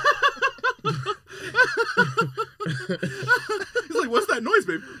 He's like, what's that noise,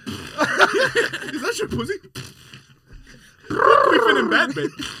 babe? Is that your pussy? We fit in bed,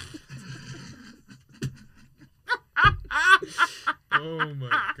 babe. Oh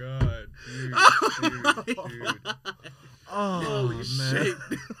my god, dude. oh Holy man. shit.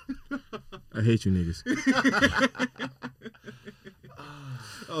 I hate you niggas.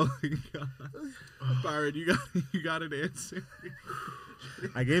 Oh my god. Byron, you got an answer.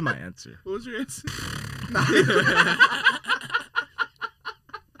 I gave my answer. What was your answer?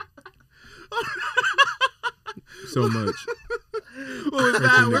 So much. Well, with Thank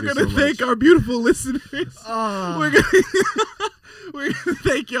that, you we're niggas gonna so thank much. our beautiful listeners. Oh. We're gonna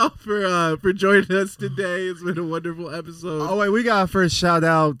thank y'all for joining us today. It's been a wonderful episode. Oh wait, we got first shout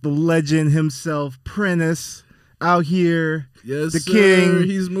out the legend himself, Prentis, out here. Yes, the sir. king.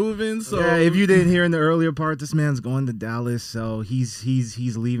 He's moving. So Yeah, if you didn't hear in the earlier part, this man's going to Dallas, so he's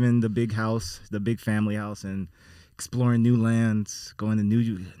leaving the big house, the big family house, and exploring new lands, going to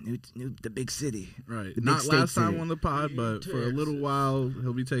the big city. right, the big not state last time city. on the pod, but for a little while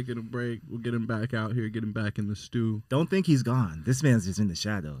he'll be taking a break. We'll get him back out here, get him back in the stew. Don't think he's gone. This man's just in the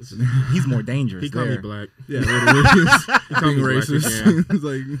shadows. He's more dangerous. He called me there. black. Yeah, literally. He called being me black racist. again. It's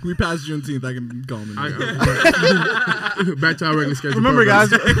like we passed Juneteenth. I can call him. Back to our regular schedule. Remember,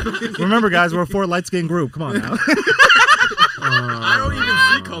 program. guys, we're a 4 light skinned group. Come on now. I don't even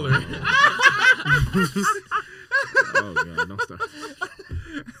see color. Oh god, don't start.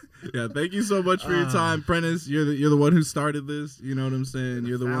 Yeah, thank you so much for your time, Prentice. You're the one who started this. You know what I'm saying?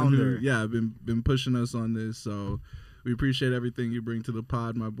 You're the one who been pushing us on this. So we appreciate everything you bring to the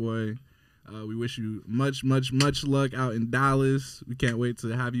pod, my boy. We wish you much luck out in Dallas. We can't wait to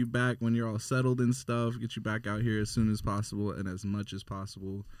have you back when you're all settled and stuff. Get you back out here as soon as possible and as much as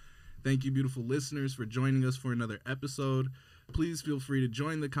possible. Thank you, beautiful listeners, for joining us for another episode. Please feel free to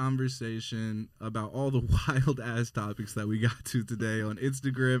join the conversation about all the wild ass topics that we got to today on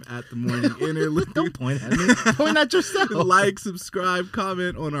Instagram at the Morning Interlude. Don't point at me. Point at yourself. Like, subscribe,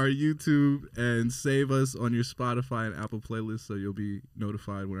 comment on our YouTube, and save us on your Spotify and Apple playlists so you'll be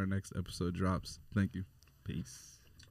notified when our next episode drops. Thank you. Peace.